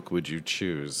 which book would you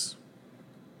choose?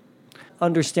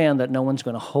 Understand that no one's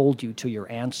going to hold you to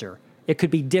your answer. It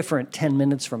could be different 10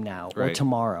 minutes from now or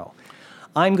tomorrow.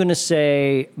 I'm going to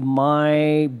say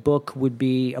my book would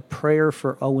be A Prayer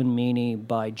for Owen Meany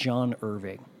by John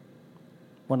Irving.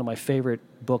 One of my favorite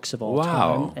books of all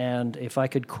time. And if I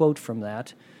could quote from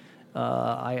that,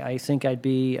 I think I'd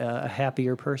be a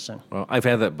happier person. Well, I've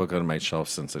had that book on my shelf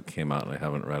since it came out, and I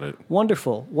haven't read it.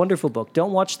 Wonderful, wonderful book.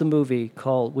 Don't watch the movie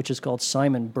which is called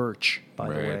Simon Birch, by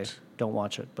the way. Don't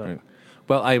watch it. But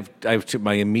Well,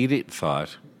 my immediate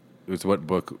thought was, what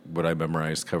book would I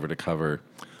memorize cover to cover?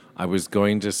 I was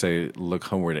going to say Look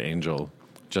Homeward, Angel,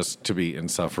 just to be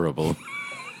insufferable.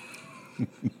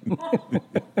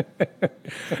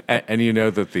 and you know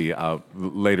that the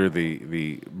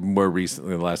more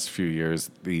recently, in the last few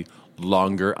years, the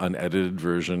longer unedited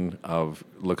version of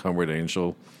Look Homeward,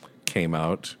 Angel came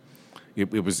out.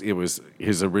 It was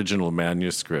his original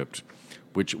manuscript,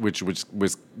 which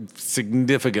was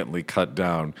significantly cut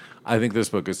down. I think this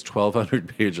book is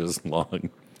 1,200 pages long,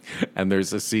 and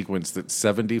there's a sequence that's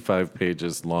 75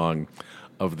 pages long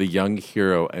of the young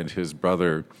hero and his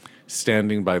brother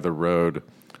standing by the road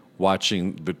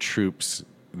watching the troops,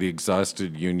 the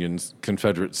exhausted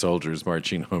Confederate soldiers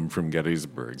marching home from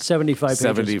Gettysburg.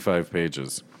 75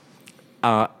 pages.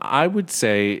 I would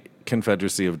say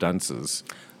Confederacy of Dunces.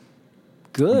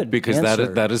 Good Because answer.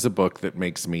 that is a book that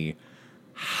makes me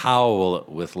howl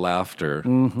with laughter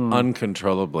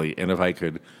uncontrollably. And if I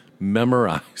could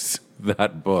memorize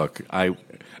that book, I'm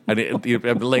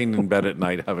laying in bed at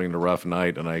night having a rough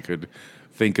night, and I could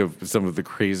think of some of the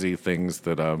crazy things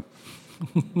that,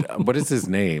 what is his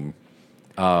name?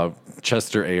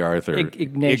 Chester A. Arthur.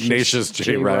 Ignatius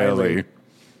J. Riley.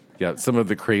 Yeah, some of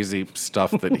the crazy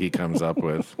stuff that he comes up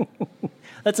with.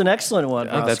 That's an excellent one,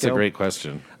 Roscoe. That's a great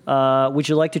question. Would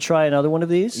you like to try another one of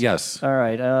these? Yes. All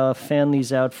right. Fan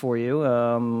these out for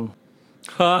you.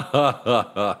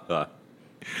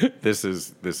 This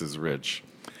is rich.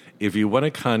 If you won a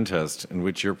contest in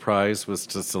which your prize was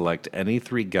to select any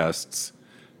 3 guests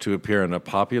to appear in a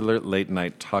popular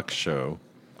late-night talk show,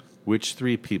 which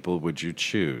 3 people would you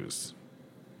choose?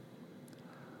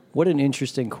 What an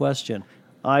interesting question.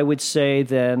 I would say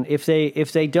then, if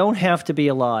they don't have to be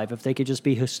alive, if they could just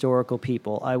be historical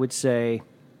people, I would say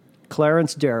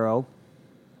Clarence Darrow,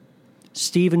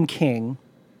 Stephen King,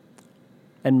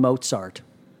 and Mozart.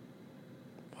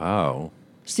 Wow.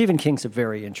 Stephen King's a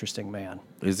very interesting man.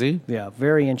 Is he? Yeah,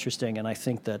 very interesting, and I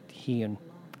think that he and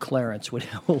Clarence would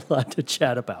have a lot to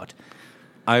chat about.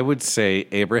 I would say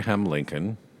Abraham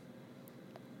Lincoln,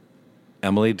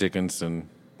 Emily Dickinson,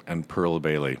 and Pearl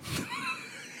Bailey.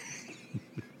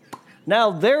 Now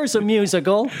there's a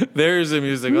musical. There's a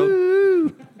musical.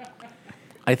 Woo!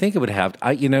 I think it would have.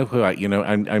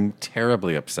 I'm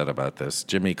terribly upset about this.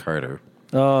 Jimmy Carter.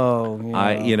 Oh,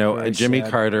 yeah, Jimmy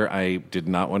sad. Carter. I did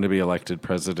not want to be elected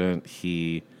president.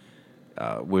 He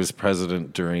was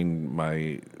president during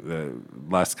the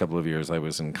last couple of years I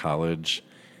was in college,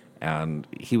 and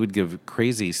he would give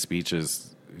crazy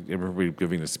speeches. I remember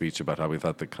giving a speech about how we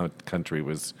thought the country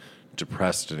was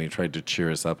depressed, and he tried to cheer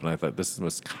us up. And I thought, this is the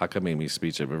most cockamamie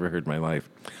speech I've ever heard in my life.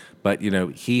 But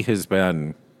he has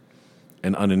been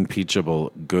an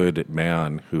unimpeachable good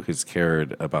man who has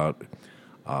cared about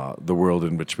the world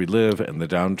in which we live and the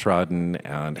downtrodden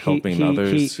and helping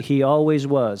others. He always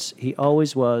was. He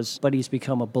always was. But he's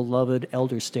become a beloved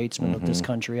elder statesman of this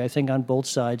country, I think, on both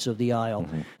sides of the aisle.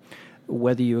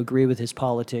 Whether you agree with his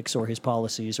politics or his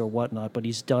policies or whatnot, but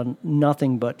he's done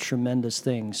nothing but tremendous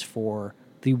things for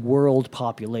the world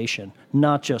population,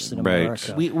 not just in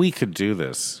America. Right. We could do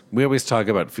this. We always talk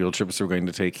about field trips we're going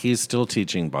to take. He's still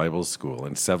teaching Bible school,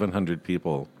 and 700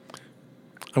 people...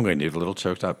 I'm going to get a little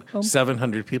choked up.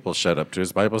 700 people showed up to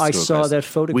his Bible school. I saw that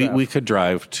photograph. We could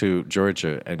drive to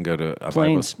Georgia and go to a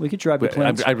planes. Bible. We could drive to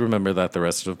planes. I remember that the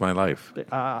rest of my life.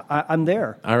 I'm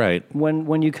there. All right.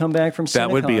 When you come back from CineCon. That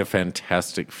would be a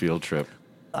fantastic field trip.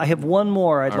 I have one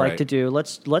more I'd like right. to do.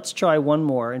 Let's try one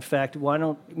more. In fact,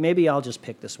 maybe I'll just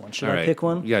pick this one. Should All I right. pick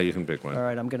one? Yeah, you can pick one. All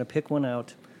right, I'm going to pick one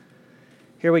out.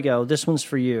 Here we go. This one's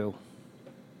for you.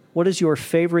 What is your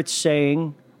favorite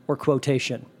saying or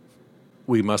quotation?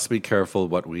 We must be careful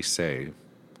what we say.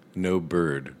 No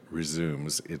bird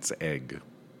resumes its egg.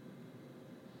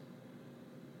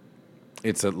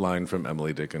 It's a line from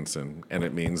Emily Dickinson, and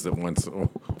it means that once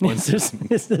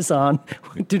Is this on?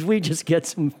 Did we just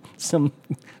get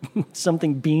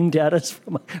something beamed at us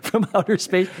from outer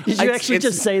space? Did you actually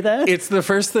just say that? It's the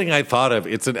first thing I thought of.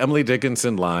 It's an Emily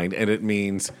Dickinson line, and it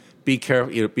means be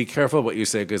careful. Be careful what you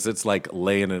say, because it's like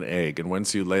laying an egg, and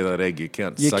once you lay that egg, you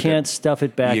can't stuff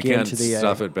it back into the egg. You can't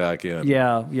stuff it back in.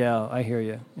 Yeah, I hear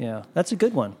you. Yeah, that's a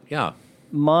good one. Yeah.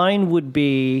 Mine would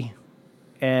be,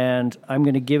 and I'm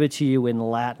going to give it to you in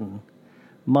Latin.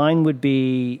 Mine would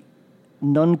be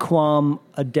nunquam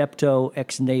adepto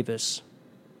ex navis,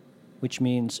 which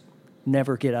means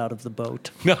never get out of the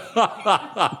boat.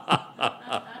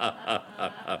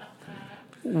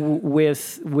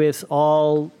 With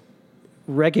all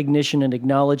recognition and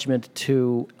acknowledgement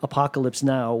to Apocalypse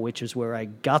Now, which is where I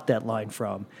got that line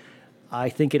from, I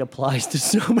think it applies to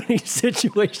so many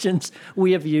situations.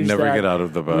 We have used Never that. get out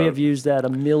of the boat. We have used that a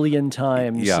million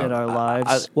times in our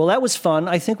lives. Well, that was fun.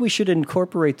 I think we should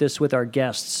incorporate this with our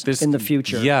guests in the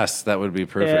future. Yes, that would be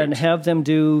perfect. And have them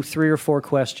do 3 or 4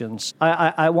 questions.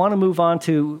 I want to move on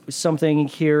to something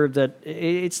here that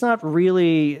it's not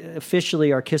really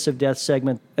officially our Kiss of Death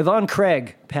segment. Yvonne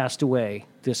Craig passed away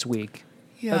this week.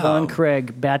 Yeah. Yvonne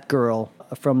Craig, Batgirl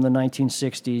from the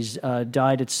 1960s,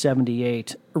 died at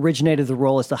 78. Originated the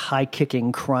role as the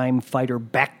high-kicking crime fighter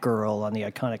Batgirl on the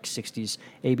iconic 60s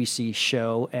ABC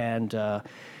show, and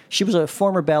she was a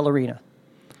former ballerina.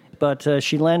 But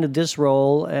she landed this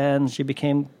role, and she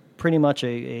became pretty much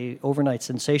a overnight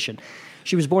sensation.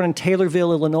 She was born in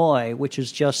Taylorville, Illinois, which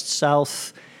is just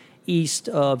southeast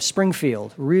of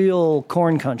Springfield, real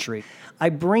corn country. I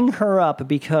bring her up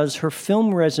because her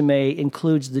film resume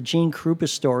includes the Gene Krupa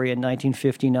story in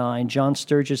 1959, John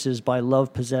Sturgis's By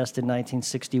Love Possessed in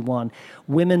 1961,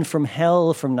 Women from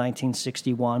Hell from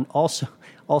 1961,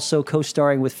 also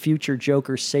co-starring with future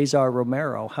Joker Cesar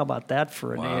Romero. How about that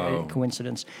for a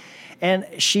coincidence? And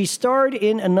she starred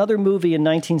in another movie in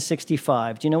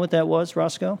 1965. Do you know what that was,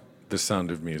 Roscoe? The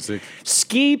Sound of Music.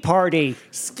 Ski Party.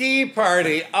 Ski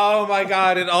Party. Oh my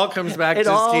God! It all comes back to It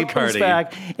all Ski comes Party.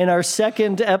 back. In our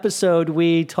second episode,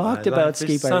 we talked about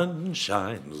Ski Party.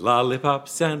 Sunshine,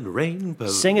 lollipops, and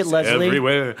rainbows. Sing it, Leslie.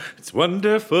 Everywhere. It's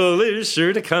wonderful. Is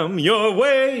sure to come your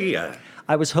way.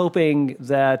 I was hoping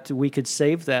that we could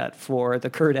save that for the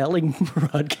Kurt Elling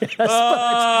broadcast, but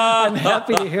I'm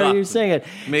happy to hear you sing it.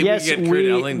 Maybe yes, we get Kurt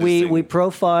Elling to sing. We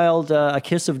profiled A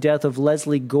Kiss of Death of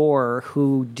Leslie Gore,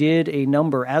 who did a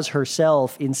number as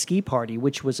herself in Ski Party,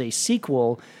 which was a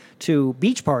sequel to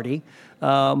Beach Party,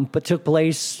 but took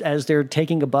place as they're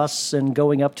taking a bus and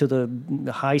going up to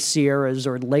the high Sierras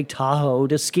or Lake Tahoe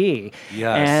to ski.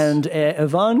 Yes. And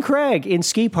Yvonne Craig in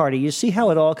Ski Party. You see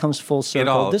how it all comes full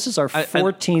circle. This is our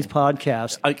 14th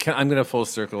podcast. I'm going to full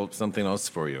circle something else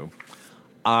for you.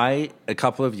 A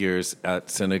couple of years at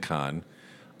CineCon,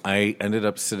 I ended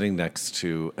up sitting next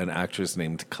to an actress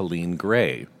named Colleen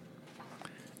Gray.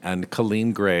 And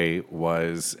Colleen Gray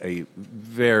was a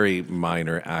very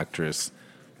minor actress,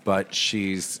 but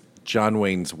she's John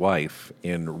Wayne's wife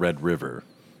in Red River,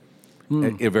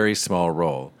 a very small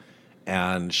role.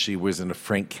 And she was in a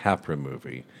Frank Capra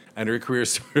movie. And her career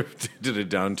sort of did a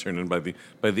downturn, and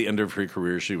by the end of her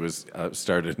career, she was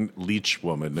starred in Leech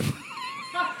Woman.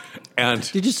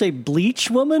 And did you say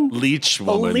Bleach Woman? Leech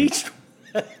Woman. Oh, Leech.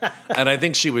 And I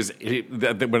think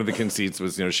one of the conceits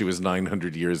was, she was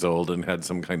 900 years old and had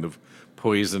some kind of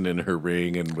poison in her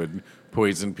ring and would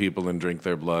poison people and drink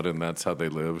their blood, and that's how they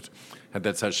lived. And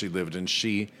that's how she lived. And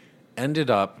she ended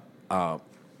up,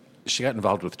 she got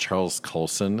involved with Charles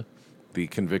Colson, the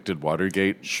convicted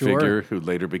Watergate figure who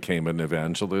later became an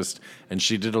evangelist. And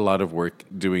she did a lot of work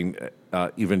doing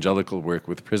evangelical work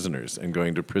with prisoners and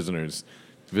going to prisoners,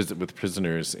 visit with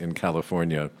prisoners in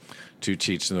California to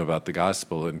teach them about the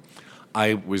gospel. And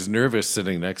I was nervous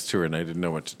sitting next to her, and I didn't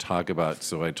know what to talk about,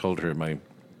 so I told her my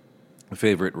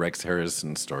favorite Rex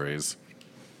Harrison stories.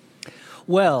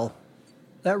 Well,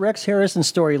 that Rex Harrison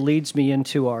story leads me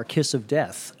into our Kiss of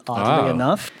Death, oddly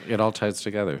enough. It all ties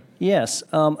together. Yes.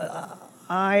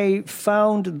 I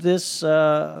found this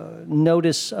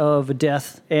notice of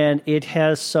death, and it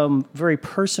has some very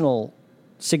personal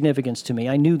significance to me.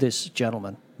 I knew this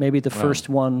gentleman, maybe the first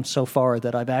one so far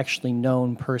that I've actually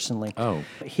known personally. Oh.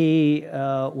 He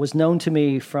was known to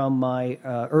me from my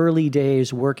early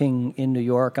days working in New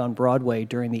York on Broadway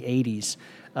during the 80s.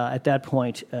 At that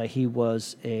point, he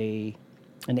was an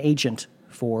agent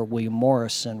for William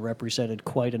Morris and represented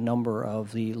quite a number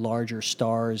of the larger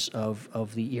stars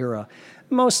of the era,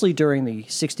 mostly during the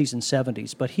 60s and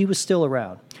 70s, but he was still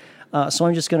around. So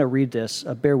I'm just going to read this.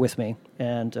 Bear with me,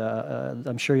 and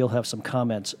I'm sure you'll have some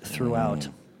comments throughout.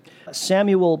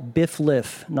 Samuel Biff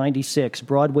Liff, 96,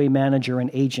 Broadway manager and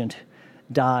agent,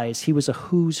 dies. He was a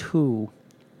who's who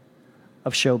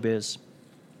of showbiz.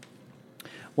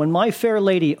 When My Fair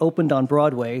Lady opened on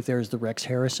Broadway, there's the Rex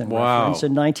Harrison reference,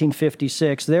 in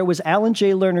 1956, there was Alan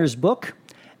J. Lerner's book,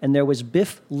 and there was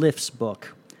Biff Liff's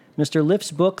book. Mr.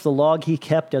 Liff's book, the log he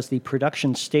kept as the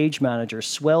production stage manager,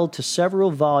 swelled to several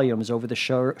volumes over the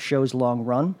show's long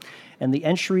run, and the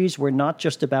entries were not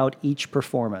just about each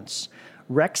performance.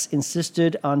 Rex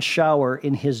insisted on shower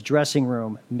in his dressing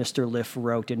room, Mr. Liff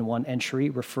wrote in one entry,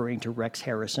 referring to Rex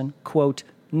Harrison, quote,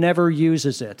 never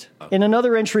uses it. In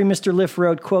another entry, Mr. Liff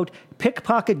wrote, quote,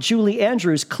 pickpocket Julie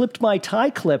Andrews clipped my tie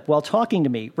clip while talking to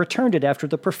me, returned it after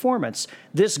the performance.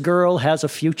 This girl has a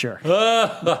future.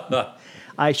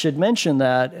 I should mention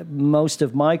that most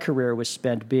of my career was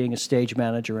spent being a stage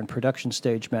manager and production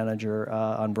stage manager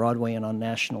on Broadway and on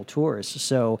national tours.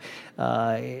 So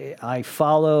I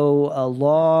follow a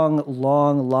long,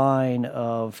 long line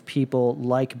of people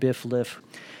like Biff Liff.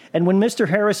 And when Mr.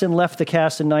 Harrison left the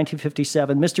cast in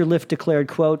 1957, Mr. Liff declared,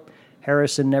 quote,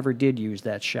 Harrison never did use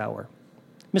that shower.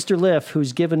 Mr. Liff,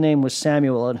 whose given name was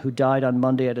Samuel and who died on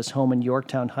Monday at his home in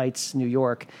Yorktown Heights, New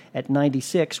York, at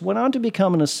 96, went on to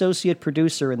become an associate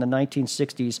producer in the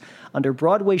 1960s under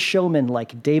Broadway showmen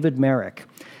like David Merrick.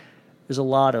 There's a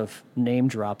lot of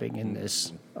name-dropping in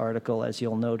this article, as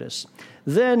you'll notice.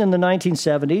 Then, in the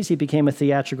 1970s, he became a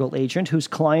theatrical agent whose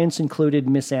clients included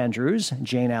Miss Andrews,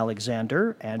 Jane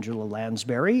Alexander, Angela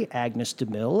Lansbury, Agnes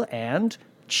DeMille, and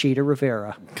Cheetah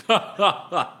Rivera.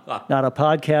 Not a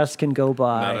podcast can go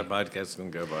by. Not a podcast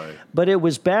can go by. But it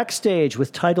was backstage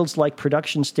with titles like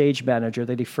production stage manager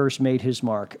that he first made his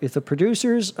mark. If the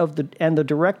producers and the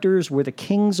directors were the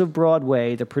kings of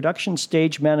Broadway, the production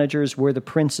stage managers were the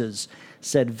princes,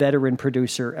 said veteran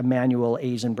producer Emanuel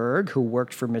Eisenberg, who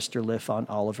worked for Mr. Liff on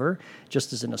Oliver.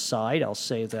 Just as an aside, I'll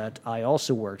say that I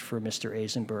also worked for Mr.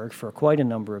 Eisenberg for quite a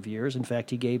number of years. In fact,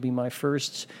 he gave me my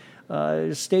first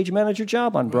stage manager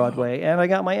job on Broadway, and I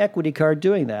got my equity card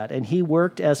doing that. And he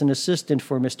worked as an assistant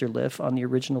for Mr. Liff on the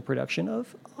original production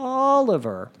of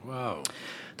Oliver. Wow.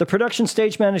 The production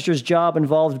stage manager's job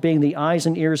involved being the eyes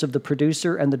and ears of the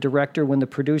producer and the director when the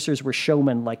producers were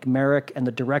showmen like Merrick and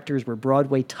the directors were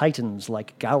Broadway titans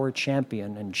like Gower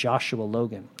Champion and Joshua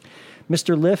Logan.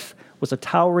 Mr. Liff was a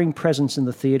towering presence in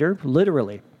the theater,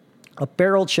 literally. A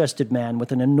barrel-chested man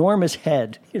with an enormous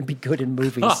head. He'd be good in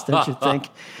movies, don't you think?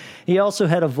 He also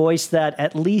had a voice that,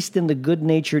 at least in the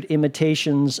good-natured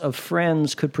imitations of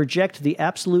Friends, could project the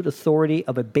absolute authority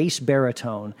of a bass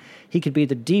baritone. He could be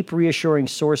the deep, reassuring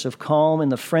source of calm in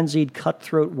the frenzied,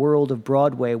 cutthroat world of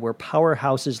Broadway where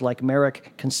powerhouses like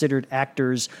Merrick considered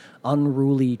actors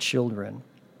unruly children.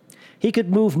 He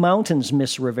could move mountains,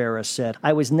 Miss Rivera said.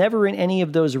 I was never in any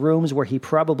of those rooms where he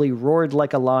probably roared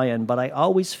like a lion, but I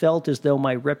always felt as though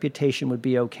my reputation would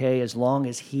be okay as long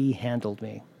as he handled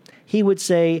me. He would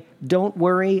say, "Don't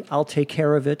worry, I'll take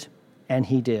care of it," and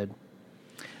he did.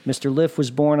 Mr. Liff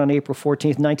was born on April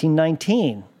 14th,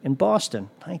 1919, in Boston.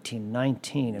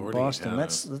 1919 in Boston.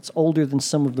 That's older than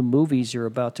some of the movies you're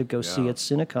about to go see at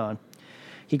CineCon.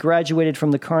 He graduated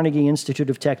from the Carnegie Institute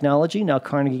of Technology, now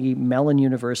Carnegie Mellon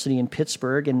University in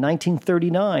Pittsburgh, in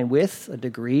 1939 with a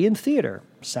degree in theater.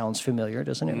 Sounds familiar,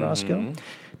 doesn't it, Roscoe?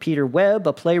 Peter Webb,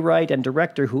 a playwright and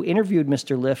director who interviewed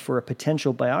Mr. Liff for a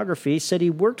potential biography, said he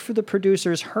worked for the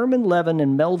producers Herman Levin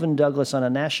and Melvin Douglas on a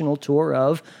national tour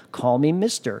of Call Me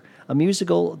Mister, a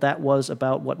musical that was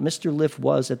about what Mr. Liff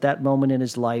was at that moment in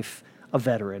his life, a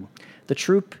veteran. The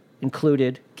troupe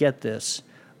included, get this,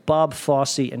 Bob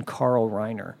Fosse and Carl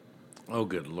Reiner. Oh,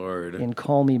 good Lord. In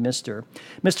Call Me Mister.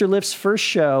 Mr. Liff's first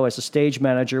show as a stage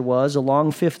manager was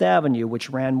along Fifth Avenue,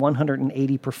 which ran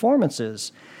 180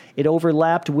 performances. It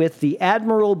overlapped with the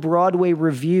Admiral Broadway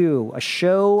Review, a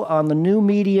show on the new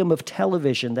medium of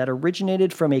television that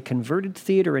originated from a converted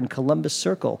theater in Columbus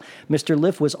Circle. Mr.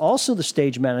 Liff was also the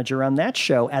stage manager on that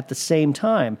show at the same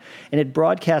time, and it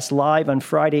broadcast live on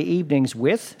Friday evenings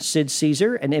with Sid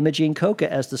Caesar and Imogene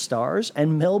Coca as the stars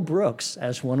and Mel Brooks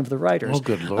as one of the writers. Oh,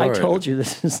 good Lord. I told you,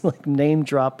 this is like name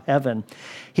drop heaven.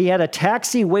 He had a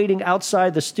taxi waiting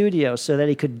outside the studio so that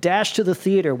he could dash to the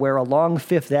theater where Along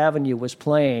Fifth Avenue was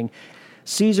playing.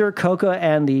 Caesar, Coca,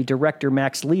 and the director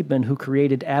Max Liebman, who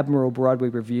created Admiral Broadway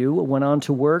Review, went on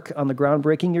to work on the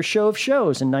groundbreaking Your Show of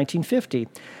Shows in 1950.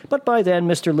 But by then,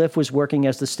 Mr. Liff was working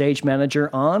as the stage manager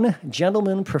on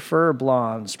Gentlemen Prefer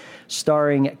Blondes,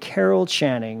 starring Carol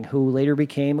Channing, who later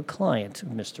became a client of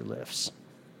Mr. Liff's.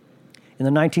 In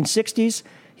the 1960s,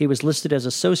 he was listed as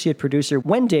associate producer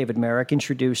when David Merrick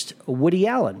introduced Woody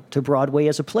Allen to Broadway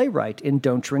as a playwright in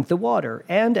Don't Drink the Water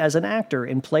and as an actor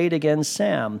in Play It Again,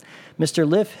 Sam. Mr.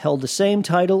 Liff held the same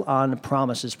title on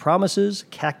Promises, Promises,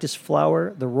 Cactus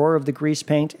Flower, The Roar of the Grease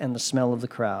Paint, and The Smell of the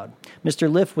Crowd.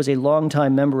 Mr. Liff was a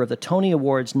longtime member of the Tony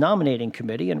Awards nominating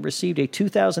committee and received a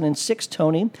 2006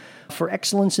 Tony for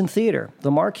Excellence in Theater. The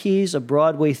marquees of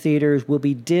Broadway theaters will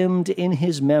be dimmed in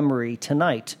his memory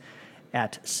tonight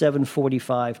at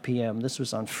 7:45 p.m. This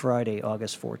was on Friday,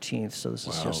 August 14th, so this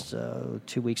is just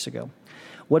 2 weeks ago.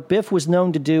 What Biff was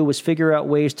known to do was figure out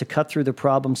ways to cut through the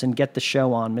problems and get the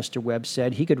show on, Mr. Webb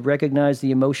said. He could recognize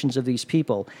the emotions of these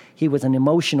people. He was an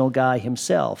emotional guy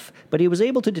himself, but he was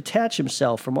able to detach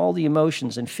himself from all the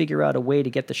emotions and figure out a way to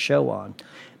get the show on.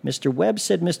 Mr. Webb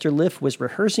said Mr. Liff was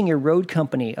rehearsing a road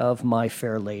company of My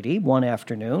Fair Lady one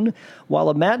afternoon, while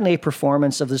a matinee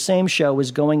performance of the same show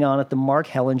was going on at the Mark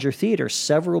Hellinger Theater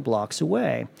several blocks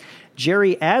away.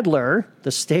 Jerry Adler,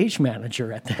 the stage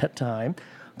manager at that time,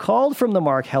 called from the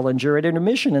Mark Hellinger at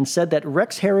intermission and said that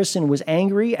Rex Harrison was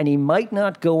angry and he might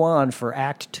not go on for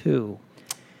Act 2.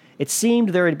 It seemed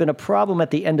there had been a problem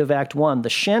at the end of Act 1. The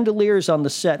chandeliers on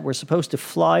the set were supposed to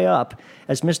fly up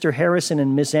as Mr. Harrison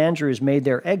and Miss Andrews made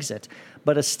their exit,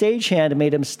 but a stagehand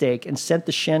made a mistake and sent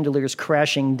the chandeliers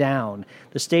crashing down.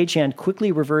 The stagehand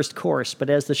quickly reversed course, but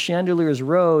as the chandeliers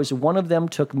rose, one of them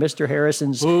took Mr.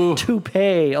 Harrison's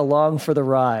toupee along for the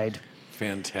ride.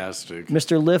 Fantastic.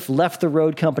 Mr. Liff left the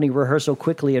road company rehearsal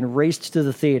quickly and raced to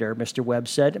the theater, Mr. Webb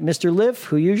said. Mr. Liff,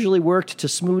 who usually worked to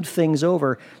smooth things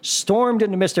over, stormed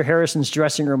into Mr. Harrison's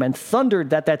dressing room and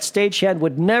thundered that stagehand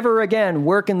would never again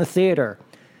work in the theater.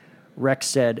 Rex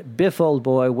said, "Biff, old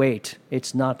boy, wait.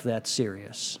 It's not that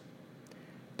serious."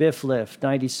 Biff Liff,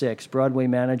 96, Broadway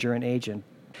manager and agent.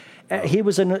 He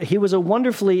was a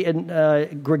wonderfully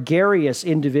gregarious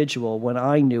individual when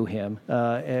I knew him.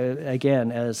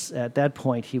 Again, as at that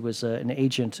point he was an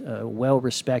agent,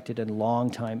 well-respected and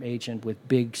long-time agent with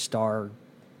big star.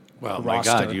 Well,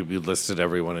 roster my God, you listed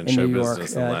everyone in in show New York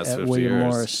business in the last 50 William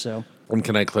years. Morris. So And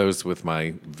can I close with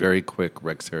my very quick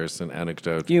Rex Harrison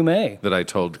anecdote? You may. That I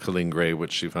told Colleen Gray,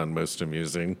 which she found most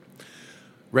amusing.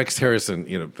 Rex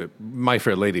Harrison, My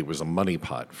Fair Lady was a money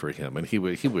pot for him, and he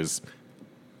was,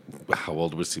 how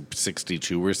old was he?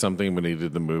 62 or something when he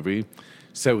did the movie.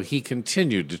 So he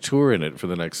continued to tour in it for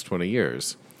the next 20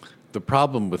 years. The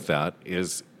problem with that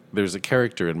is there's a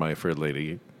character in My Fair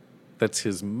Lady that's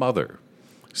his mother.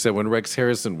 So when Rex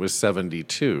Harrison was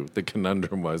 72, the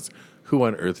conundrum was, who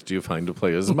on earth do you find to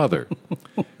play his mother?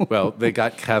 Well, they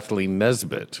got Kathleen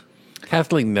Nesbitt.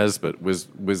 Kathleen Nesbitt was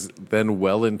then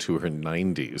well into her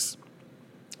 90s,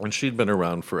 and she'd been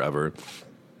around forever,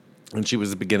 and she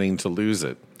was beginning to lose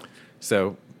it.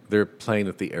 So they're playing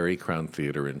at the Airy Crown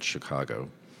Theater in Chicago.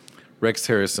 Rex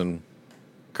Harrison,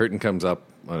 curtain comes up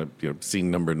on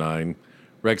scene number 9.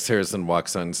 Rex Harrison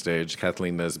walks on stage.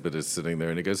 Kathleen Nesbitt is sitting there,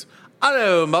 and he goes,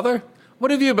 "Hello, Mother.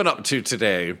 What have you been up to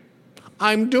today?"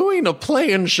 "I'm doing a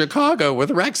play in Chicago with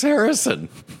Rex Harrison,"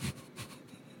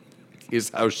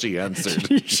 is how she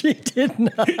answered. She did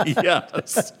not.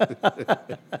 Yes.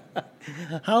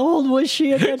 How old was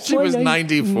she at that point? She was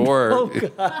 94. Oh,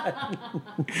 God.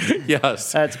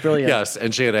 Yes. That's brilliant. Yes,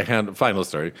 and she had final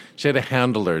story. She had a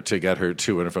handler to get her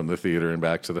to and from the theater and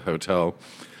back to the hotel.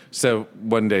 So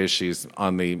one day she's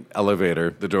on the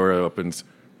elevator, the door opens,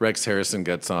 Rex Harrison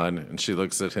gets on, and she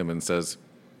looks at him and says,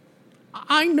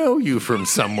 "I know you from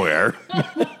somewhere."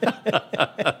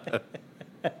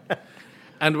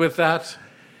 And with that,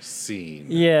 scene.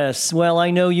 Yes. Well, I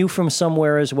know you from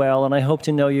somewhere as well, and I hope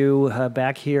to know you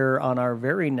back here on our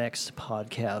very next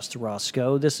podcast,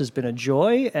 Roscoe. This has been a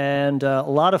joy and a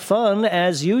lot of fun,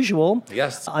 as usual.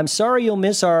 Yes. I'm sorry you'll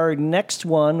miss our next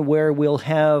one, where we'll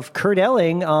have Kurt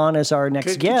Elling on as our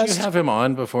next guest. Could you have him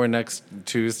on before next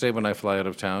Tuesday when I fly out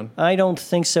of town? I don't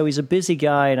think so. He's a busy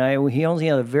guy, and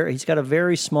he's got a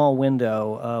very small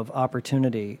window of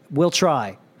opportunity. We'll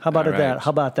try. How about All right. that?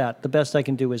 How about that? The best I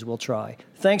can do is we'll try.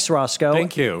 Thanks, Roscoe.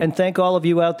 Thank you. And thank all of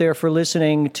you out there for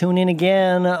listening. Tune in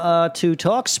again to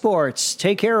Talk Sports.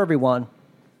 Take care, everyone.